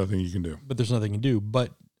 But there's nothing you can do. But there's nothing you can do.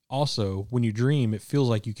 But also, when you dream, it feels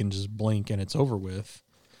like you can just blink and it's over with.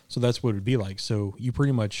 So that's what it would be like. So you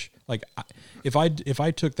pretty much, like, if I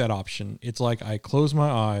took that option, it's like I close my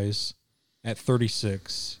eyes at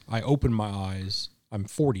 36. I open my eyes. I'm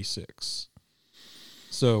 46.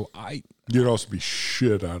 So you'd also be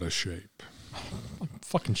shit out of shape. I'm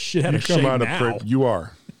fucking shit out of shape now. You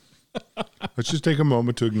are. Let's just take a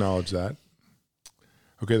moment to acknowledge that.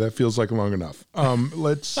 Okay, that feels like long enough.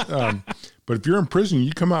 But if you're in prison,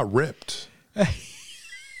 you come out ripped.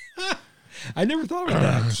 I never thought about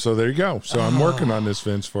that. So there you go. So I'm working on this,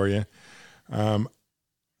 Vince, for you.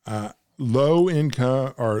 Low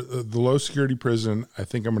income or the low security prison, I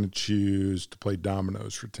think I'm going to choose to play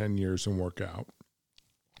dominoes for 10 years and work out.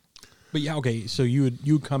 But yeah, okay. So you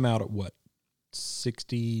would come out at what?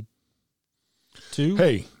 62?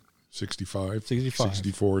 Hey, 65. 65.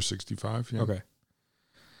 64, 65. Yeah. Okay.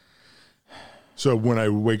 So when I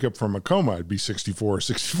wake up from a coma, I'd be 64 or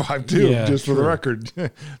 65 too. Yeah, just for the record,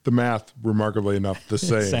 the math, remarkably enough, the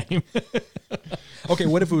same. Okay.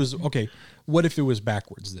 What if it was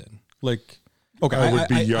backwards then? Like, Okay, I would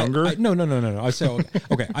be younger. No. I say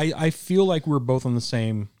okay. I feel like we're both on the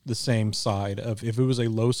same side of if it was a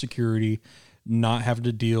low security, not having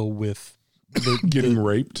to deal with getting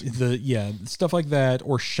raped, stuff like that,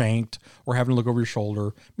 or shanked, or having to look over your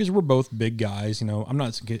shoulder, because we're both big guys. I'm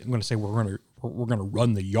not going to say we're going to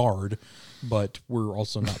run the yard, but we're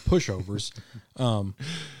also not pushovers.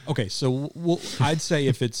 Okay, so I'd say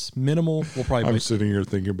if it's minimal, we'll probably. I'm sitting here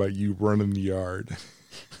thinking about you running the yard.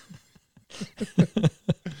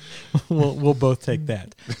 We'll both take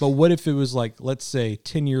that. But what if it was like, let's say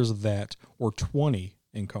 10 years of that, or 20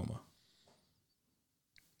 in coma?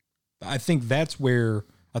 I think that's where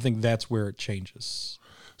it changes.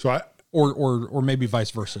 So or maybe vice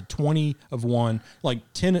versa. 20 of one, like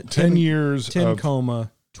 10 years 10 of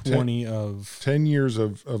coma, 20 of 10 years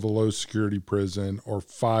of a low security prison, or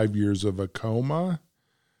 5 years of a coma.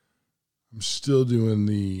 I'm still doing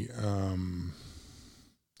the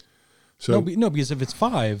no, because if it's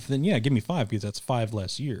 5, then yeah, give me 5, because that's 5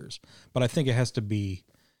 less years. But I think it has to be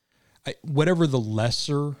whatever the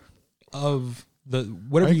lesser of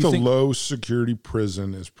whatever you think. The low security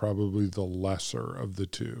prison is probably the lesser of the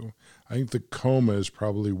two. I think the coma is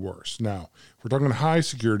probably worse. Now, if we're talking high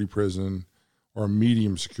security prison or a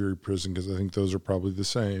medium security prison, because I think those are probably the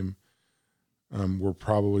same, we're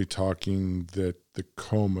probably talking that the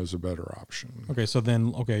coma is a better option. Okay, so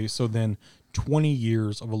then 20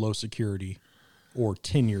 years of a low security or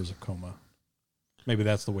 10 years of coma. Maybe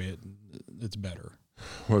that's the way it's better.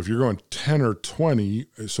 Well, if you're going 10 or 20,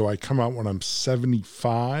 so I come out when I'm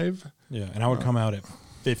 75. Yeah, and I would come out at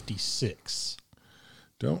 56.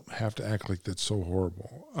 Don't have to act like that's so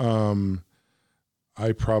horrible.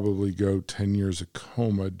 I probably go 10 years of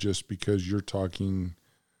coma, just because you're talking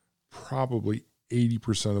probably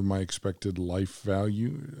 80% of my expected life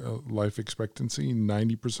value, life expectancy,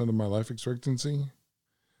 90% of my life expectancy.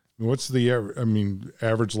 What's the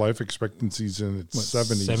average life expectancy's in its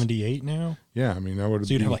 70s? 78 now? Yeah, I would.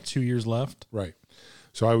 So you'd have like 2 years left? Right.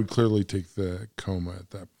 So I would clearly take the coma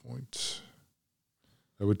at that point.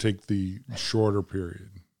 I would take the shorter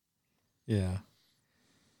period. Yeah.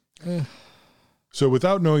 So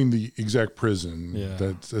without knowing the exact prison, yeah,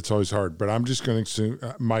 that's always hard. But I'm just going to assume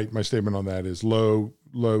my statement on that is low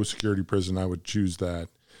security prison. I would choose that.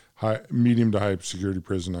 Medium to high security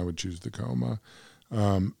prison, I would choose the coma.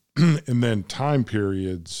 And then time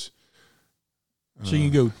periods. So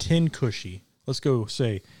you can go 10 cushy. Let's go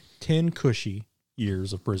say 10 cushy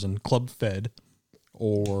years of prison, club fed,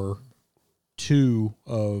 or 2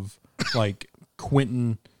 of like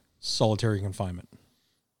Quentin solitary confinement.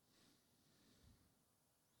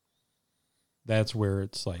 That's where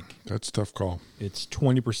it's like, that's a tough call. It's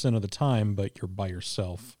 20% of the time, but you're by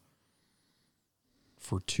yourself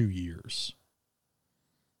for 2 years.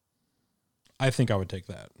 I think I would take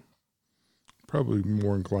that. Probably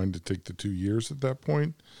more inclined to take the 2 years at that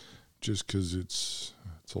point, just because it's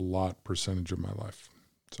a lot percentage of my life.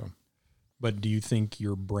 So, but do you think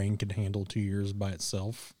your brain could handle 2 years by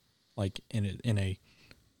itself, like in a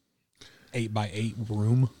 8x8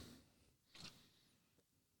 room?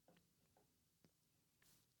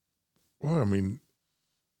 Well,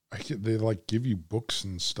 they like give you books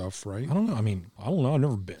and stuff, right? I don't know. I don't know. I've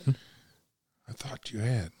never been. I thought you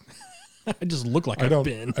had. I just look like I've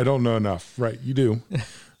been. I don't know enough. Right, you do.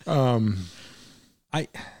 I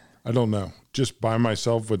don't know. Just by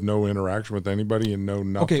myself with no interaction with anybody and no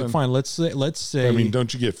nothing. Okay, fine. Let's say.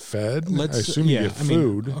 Don't you get fed? I assume you get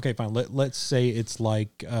food. Okay, fine. Let's say it's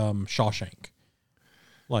like Shawshank.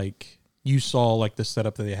 Like you saw like the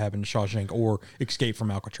setup that they have in Shawshank or Escape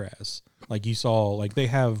from Alcatraz. Like you saw, like they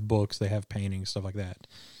have books, they have paintings, stuff like that.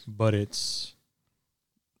 But it's.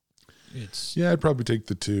 Yeah, I'd probably take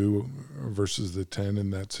the 2 versus the 10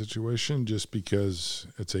 in that situation, just because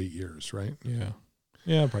it's 8 years, right? Yeah.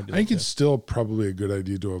 Yeah, probably. I think it's still probably a good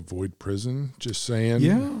idea to avoid prison. Just saying.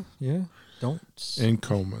 Yeah. Don't. And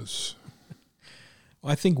comas.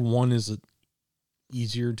 I think one is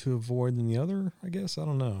easier to avoid than the other, I guess. I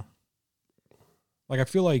don't know. Like, I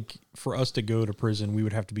feel like for us to go to prison, we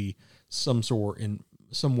would have to be some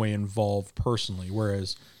way involved personally,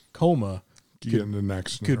 whereas coma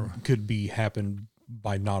could be happen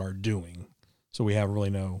by not our doing. So we have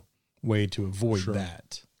really no way to avoid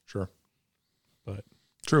that. Sure. But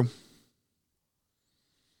true.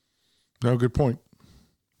 No, good point.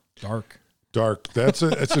 Dark. That's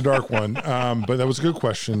a dark one. But that was a good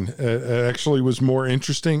question. It actually was more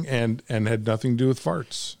interesting and had nothing to do with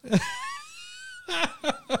farts.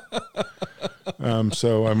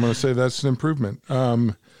 So I'm going to say that's an improvement.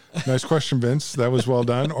 Nice question, Vince. That was well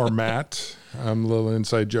done. Or Matt. A little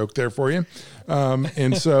inside joke there for you.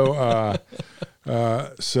 And so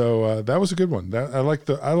So that was a good one. I like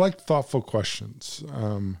thoughtful questions.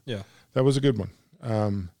 Yeah. That was a good one.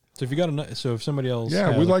 So if you got so if somebody else,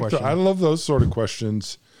 yeah, we like I love those sort of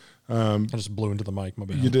questions. I just blew into the mic. My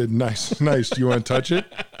bad. You did nice. Do you want to touch it?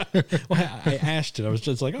 Well, I asked it. I was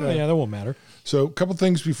just like, oh yeah, that won't matter. So a couple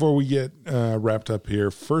things before we get wrapped up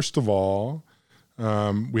here. First of all,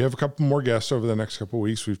 we have a couple more guests over the next couple of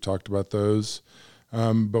weeks. We've talked about those,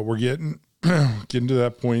 but we're getting to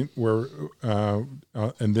that point where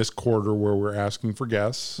in this quarter where we're asking for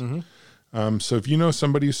guests. Mm-hmm. So if you know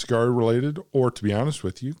somebody who's cigar related, or to be honest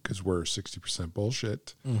with you, because we're 60%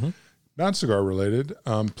 bullshit. Mm-hmm. Not cigar related,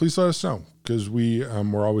 please let us know, because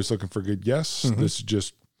we're always looking for good guests. Mm-hmm. This is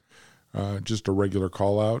just a regular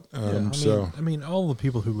call out. I mean, all the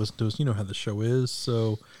people who listen to us, you know how the show is.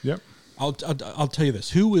 So yep. I'll tell you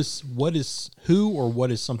this: who or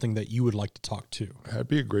what is something that you would like to talk to?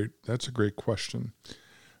 That's a great question.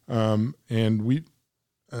 And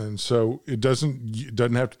so it doesn't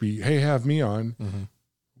have to be, hey, have me on. Mm-hmm.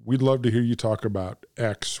 We'd love to hear you talk about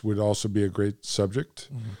X. Would also be a great subject.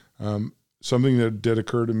 Mm-hmm. Something that did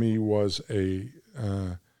occur to me was a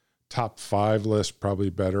top 5 list,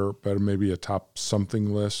 probably better maybe a top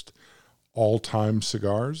something list, all-time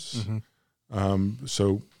cigars. Mm-hmm.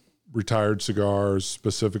 So retired cigars,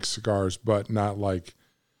 specific cigars, but not like,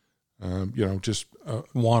 just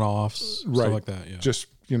one-offs, right, stuff like that. Yeah, just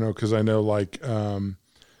because I know like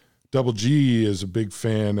Double G is a big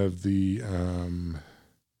fan of the.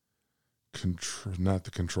 Not the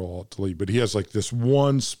Control Delete, but he has like this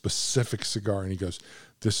one specific cigar, and he goes,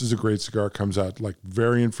 "This is a great cigar." Comes out like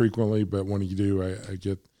very infrequently, but when you do, I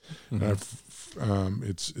get. Mm-hmm.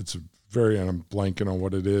 It's a very, and I'm blanking on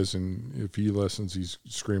what it is, and if he listens, he's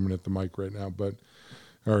screaming at the mic right now, but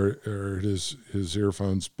or his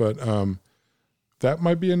earphones. But that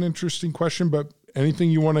might be an interesting question. But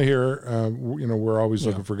anything you want to hear, we're always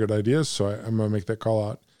looking for good ideas. So I'm going to make that call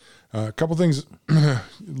out. A couple things,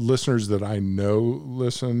 listeners that I know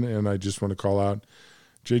listen, and I just want to call out.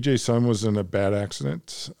 JJ's son was in a bad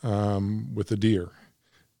accident with a deer.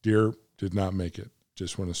 Deer did not make it.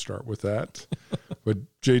 Just want to start with that. But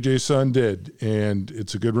JJ's son did, and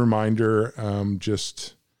it's a good reminder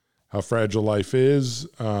just how fragile life is.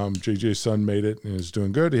 JJ's son made it and is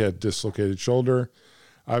doing good. He had dislocated shoulder.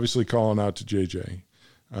 Obviously calling out to JJ,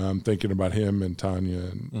 thinking about him and Tanya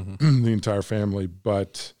and mm-hmm. the entire family,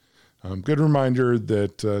 but... good reminder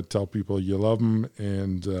that tell people you love them,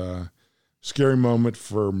 and scary moment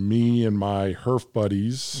for me and my HERF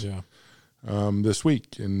buddies this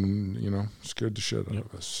week, and scared the shit out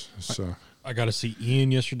of us. So I got to see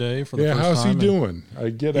Ian yesterday for the first time. Yeah, how's he doing? I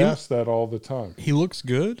get asked that all the time. He looks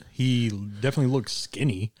good. He definitely looks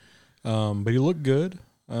skinny, but he looked good.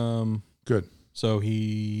 Good. So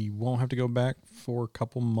he won't have to go back for a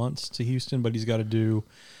couple months to Houston, but he's got to do.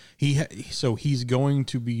 So he's going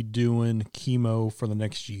to be doing chemo for the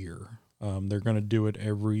next year. They're going to do it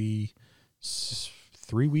every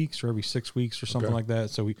 3 weeks or every 6 weeks or something like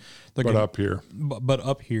that. So up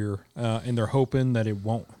here, and they're hoping that it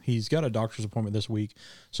won't. He's got a doctor's appointment this week,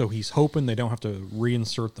 so he's hoping they don't have to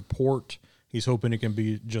reinsert the port. He's hoping it can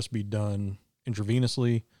be done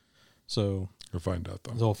intravenously. So we'll find out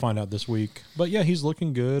though. They'll find out this week. But yeah, he's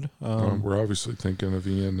looking good. We're obviously thinking of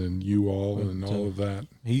Ian and you all and all of that.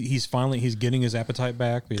 He's getting his appetite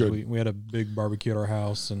back, because we had a big barbecue at our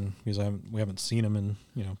house, and we haven't seen him in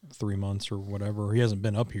 3 months or whatever. He hasn't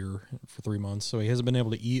been up here for 3 months, so he hasn't been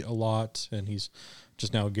able to eat a lot, and he's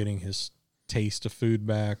just now getting his taste of food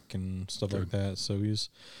back and stuff like that. So he's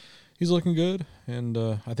looking good, and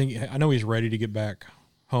I know he's ready to get back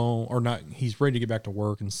home, or not. He's ready to get back to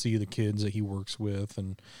work and see the kids that he works with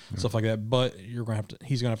and stuff like that. But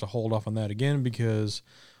he's gonna have to hold off on that again, because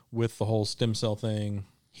with the whole stem cell thing,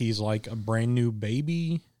 he's like a brand new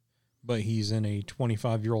baby, but he's in a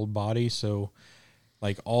 25-year-old body. So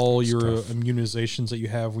like all your immunizations that you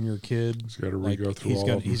have when you're a kid, he's got to re-go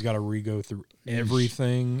through he's got to re-go through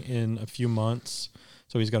everything in a few months.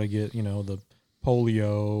 So he's got to get, the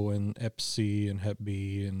polio and Hep C and Hep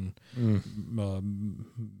B and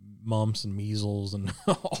mumps and measles and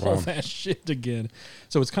all that shit again.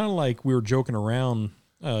 So it's kind of like we were joking around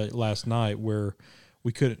last night where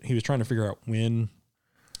he was trying to figure out when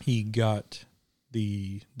he got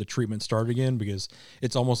the treatment started again, because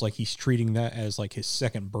it's almost like he's treating that as like his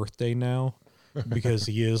second birthday now, because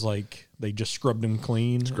he is like, they just scrubbed him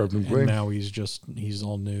clean. And now he's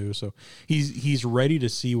all new. So he's ready to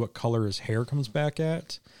see what color his hair comes back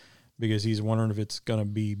at, because he's wondering if it's going to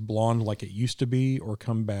be blonde like it used to be, or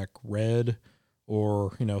come back red,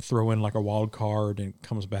 or, throw in like a wild card and it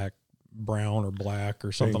comes back brown or black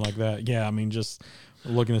or something like that. Yeah. I mean, just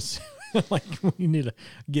looking to Like we need to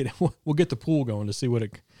we'll get the pool going to see what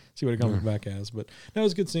it comes back as. But no, it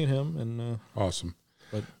was good seeing him and awesome.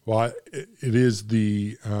 But well, it is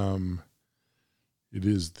the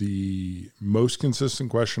most consistent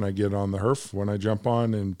question I get on the HERF when I jump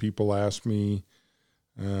on, and people ask me,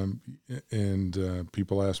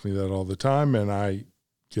 people ask me that all the time, and I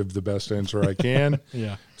give the best answer I can.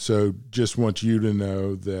 Yeah. So just want you to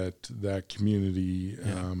know that community,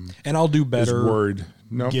 and I'll do better. Is worried.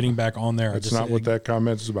 Nope, getting back on there. That's not what that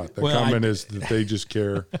comment is about. That comment is that they just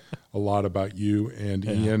care a lot about you and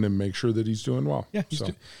Ian and make sure that he's doing well. Yeah,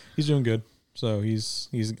 he's doing good. So he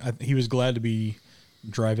was glad to be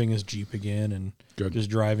driving his Jeep again and just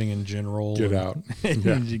driving in general. Get out.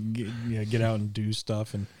 Get out and do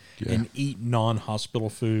stuff and eat non-hospital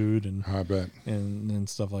food and I bet and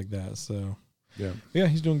stuff like that. So yeah,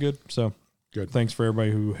 he's doing good. So good. Thanks for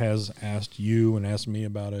everybody who has asked you and asked me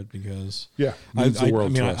about it, because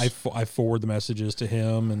I forward the messages to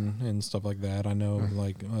him and stuff like that. I know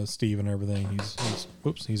like Steve and everything.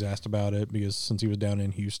 He's asked about it because since he was down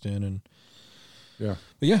in Houston and. Yeah.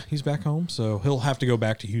 But he's back home, so he'll have to go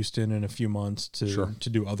back to Houston in a few months to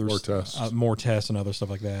do other more tests and other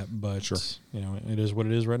stuff like that. But it is what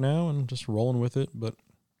it is right now, and just rolling with it. But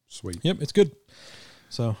sweet. Yep, it's good.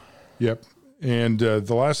 So. Yep. And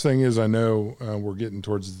the last thing is, I know we're getting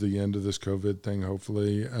towards the end of this COVID thing,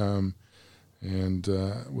 hopefully, and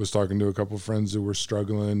was talking to a couple of friends who were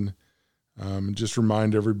struggling. Just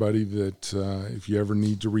remind everybody that if you ever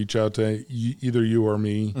need to reach out to either you or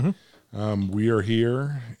me. Mm-hmm. We are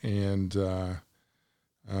here, and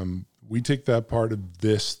we take that part of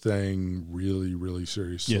this thing really, really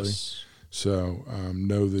seriously. Yes. So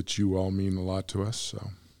know that you all mean a lot to us. So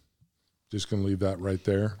just going to leave that right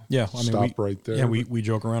there. Yeah. Stop right there. Yeah, we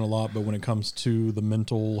joke around a lot, but when it comes to the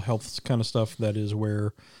mental health kind of stuff, that is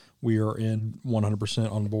where we are in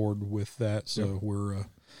 100% on board with that. So we're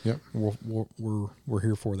here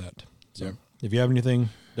for that. So if you have anything,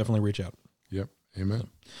 definitely reach out. Yep. Amen. So.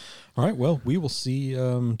 All right. Well, we will see.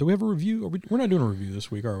 Do we have a review? We're not doing a review this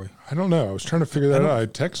week, are we? I don't know. I was trying to figure that out. I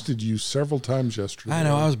texted you several times yesterday. I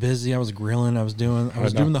know. I was busy. I was grilling. I was doing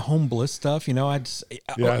the home bliss stuff. I was a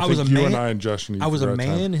you man. And I and Josh. I was a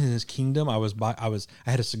man in his kingdom. I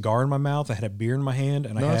had a cigar in my mouth. I had a beer in my hand,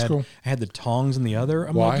 and I had the tongs in the other.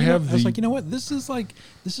 I was like, you know what? This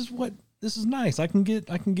is nice. I can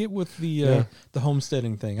get with the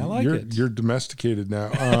homesteading thing. I like it. You're domesticated now.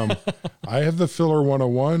 I have the filler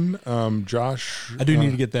 101. Josh, I do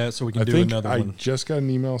need to get that so we can do another one. I just got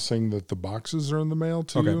an email saying that the boxes are in the mail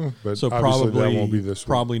too. Okay. But so obviously probably that won't be this week.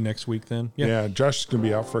 Probably next week then. Yeah. Josh is going to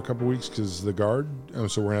be out for a couple weeks because the guard. So we're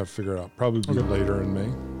going to have to figure it out. Probably be later in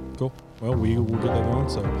May. Cool. Well, we will get that going.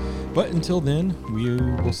 So, but until then, we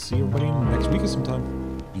will see everybody next week at some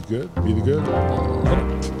time. Be good. Be the good.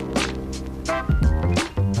 Later.